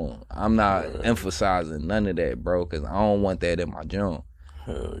alone. I'm not emphasizing none of that, bro, because I don't want that in my joint.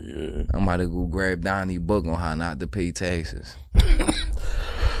 Hell yeah. I'm about to go grab Donnie's book on how not to pay taxes.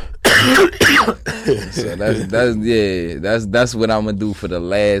 So that's what I'm gonna do for the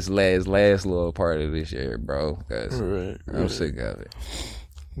last little part of this year, bro. Cause I'm sick of it.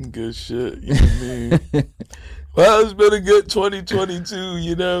 Good shit. You know what I mean? Well, it's been a good 2022.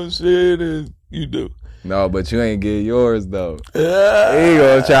 You know what I'm saying? And you do. No, but you ain't get yours though. You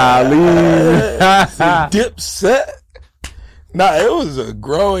gonna try to leave? Dipset. Nah, it was a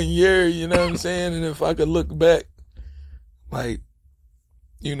growing year. You know what I'm saying? And if I could look back, like,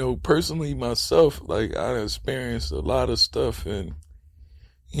 you know, personally myself, like, I experienced a lot of stuff, and,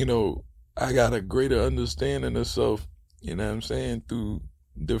 you know, I got a greater understanding of self, you know what I'm saying, through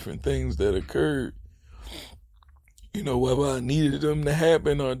different things that occurred. You know, whether I needed them to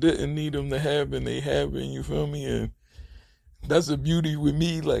happen or didn't need them to happen, they happen, you feel me? And that's the beauty with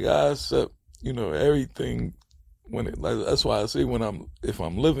me. Like, I accept, you know, everything when it, like, that's why I say if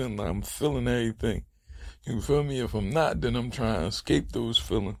I'm living, I'm feeling everything. You feel me? If I'm not, then I'm trying to escape those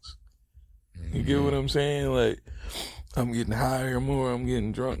feelings. You get what I'm saying? Like, I'm getting higher more, I'm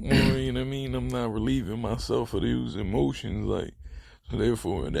getting drunk more, you know what I mean? I'm not relieving myself of those emotions, like, so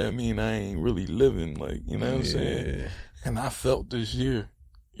therefore, that mean I ain't really living, like, you know what I'm saying? And I felt this year.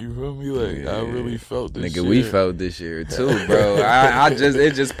 You feel me? Like, I really felt this year. Nigga, we felt this year too, bro.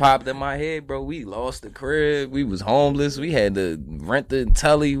 It just popped in my head, bro. We lost the crib. We was homeless. We had to rent the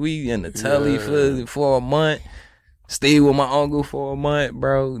telly. We in the telly for a month. Stayed with my uncle for a month,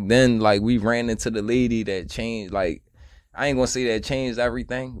 bro. Then, like, we ran into the lady that changed, like, I ain't gonna say that changed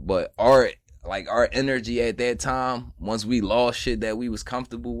everything, but our energy at that time, once we lost shit that we was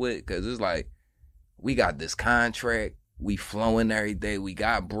comfortable with, cause it's like, we got this contract, we flowing every day, we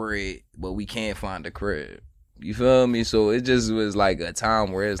got bread, but we can't find a crib. You feel me? So it just was like a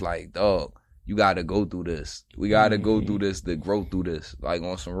time where it's like, dog, you got to go through this. We got to go through this to grow through this, like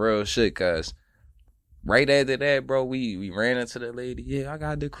on some real shit. Cause right after that, bro, we ran into the lady. Yeah, I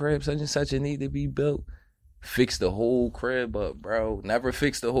got the crib, such and such, it need to be built. Fix the whole crib up, bro. Never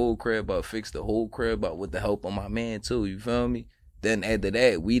fix the whole crib up. Fix the whole crib up with the help of my man too. You feel me? Then after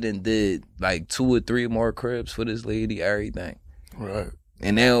that, we done did like 2 or 3 more cribs for this lady, everything. Right.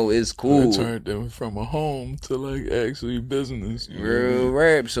 And now it's cool. It turned them from a home to like actually business. Real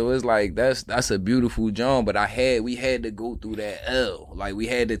rap. So it's like that's a beautiful job. But we had to go through that L. Like we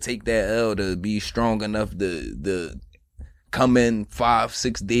had to take that L to be strong enough to come in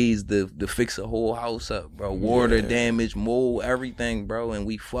 5-6 days to fix a whole house up, bro. Water damage, mold, everything, bro. And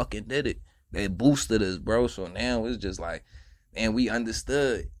we fucking did it. That boosted us, bro. So now it's just like, and we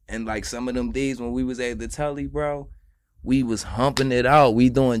understood. And like some of them days when we was at the telly, bro, we was humping it out. We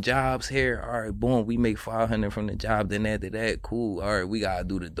doing jobs here. All right, boom, we make $500 from the job. Then after that, cool. All right, we gotta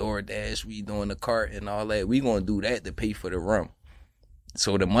do the DoorDash. We doing the cart and all that. We gonna do that to pay for the rum.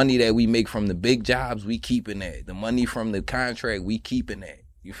 So the money that we make from the big jobs, we keeping that. The money from the contract, we keeping that.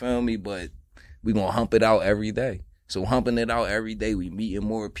 You feel me? But we gonna hump it out every day. So humping it out every day, we meeting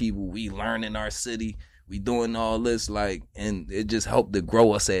more people. We learning our city. We doing all this, like, and it just helped to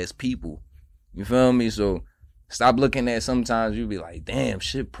grow us as people. You feel me? So stop looking at sometimes you be like, damn,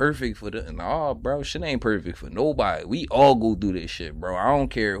 shit perfect for the, nah, bro, shit ain't perfect for nobody. We all go through this shit, bro. I don't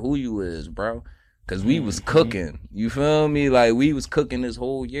care who you is, bro. Cause we was cooking, you feel me? Like we was cooking this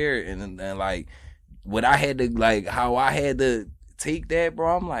whole year, and like what I had to, like how I had to take that,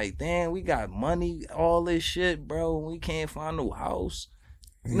 bro. I'm like, damn, we got money, all this shit, bro. We can't find no house.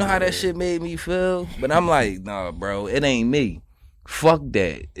 You know how that shit made me feel? But I'm like, nah, bro, it ain't me. Fuck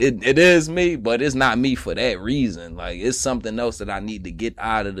that. It is me, but it's not me for that reason. Like it's something else that I need to get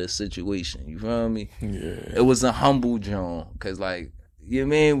out of the situation. You feel me? Yeah. It was a humble joint, cause like. You know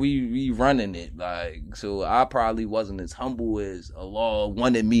what I mean? We running it, like, so I probably wasn't as humble as Allah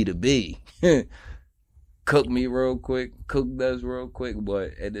wanted me to be. Cook me real quick, cooked us real quick,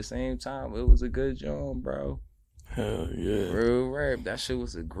 but at the same time, it was a good job, bro. Hell yeah. Real rap, that shit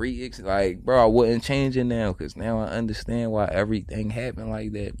was a great, like, bro, I wouldn't change it now, because now I understand why everything happened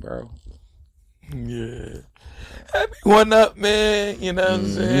like that, bro. Yeah. Happy one up, man, you know what I'm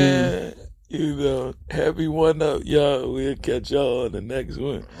saying? You know, happy one up, y'all. We'll catch y'all on the next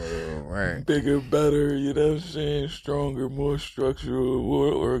one. Right. Bigger, better, you know what I'm saying? Stronger, more structural,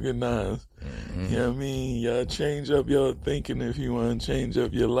 more organized. You know what I mean? Y'all change up y'all thinking if you want to change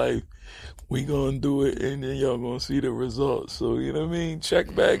up your life. We gonna do it, and then y'all gonna see the results. So, you know what I mean?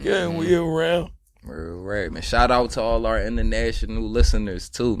 Check back in. We around. Right, man. Shout out to all our international listeners,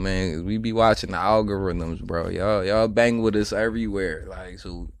 too, man. We be watching the algorithms, bro. Y'all bang with us everywhere. Like,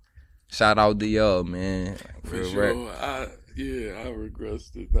 so... Shout out to y'all, man. For sure. I regret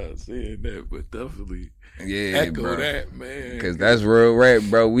not saying that, but definitely echo bro. that, man. Because that's real rap,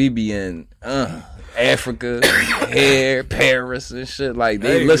 bro. We be in Africa, here, Paris, and shit. Like,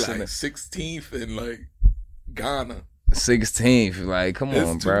 they listening. Like 16th in, like, Ghana. 16th. Like, come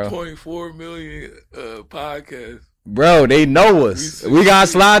on, bro. 2.4 million podcasts. Bro, they know us. We gotta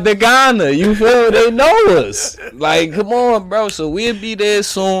slide to Ghana. You feel? They know us. Like, come on, bro. So we'll be there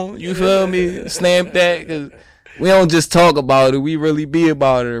soon. You feel me? Stamp that, cause we don't just talk about it. We really be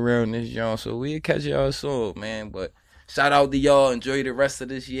about it around this, y'all. So we'll catch y'all soon, man. But shout out to y'all. Enjoy the rest of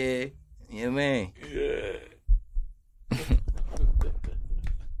this year. You know what I mean? Yeah.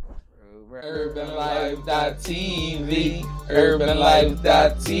 UrbanLife.tv,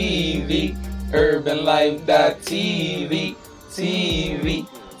 UrbanLife.tv, UrbanLife.tv,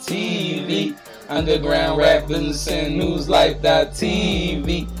 TV, Underground Rap Business and News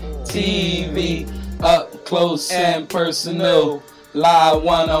Life.tv, TV, up close and personal, live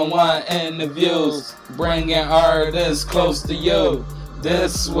one-on-one interviews, bringing artists close to you.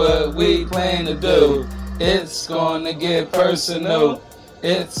 This what we plan to do. It's gonna get personal.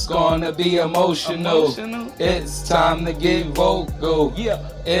 It's gonna be emotional. It's time to get vocal.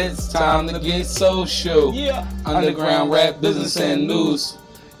 It's time to get social. Underground Rap Business and News.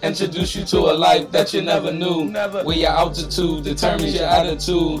 Introduce you to a life that you never knew. Where your altitude determines your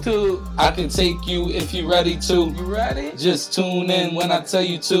attitude. I can take you if you're ready to. You ready? Just tune in when I tell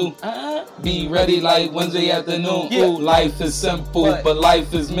you to. Be ready like Wednesday afternoon. Ooh, life is simple, but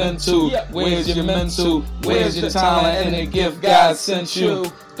life is mental. Where's your mental? Where's your talent and the gift God sent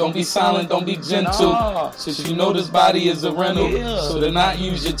you? Don't be silent, don't be gentle. Since you know this body is a rental, so to not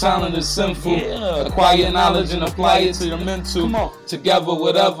use your talent is sinful. Acquire knowledge and apply it to your mental. Together,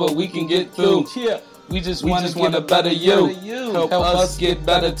 whatever we can get through. We just want a better you. Help us get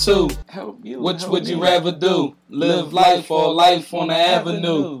better too. Which would you rather do? Live life or life on the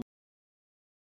avenue?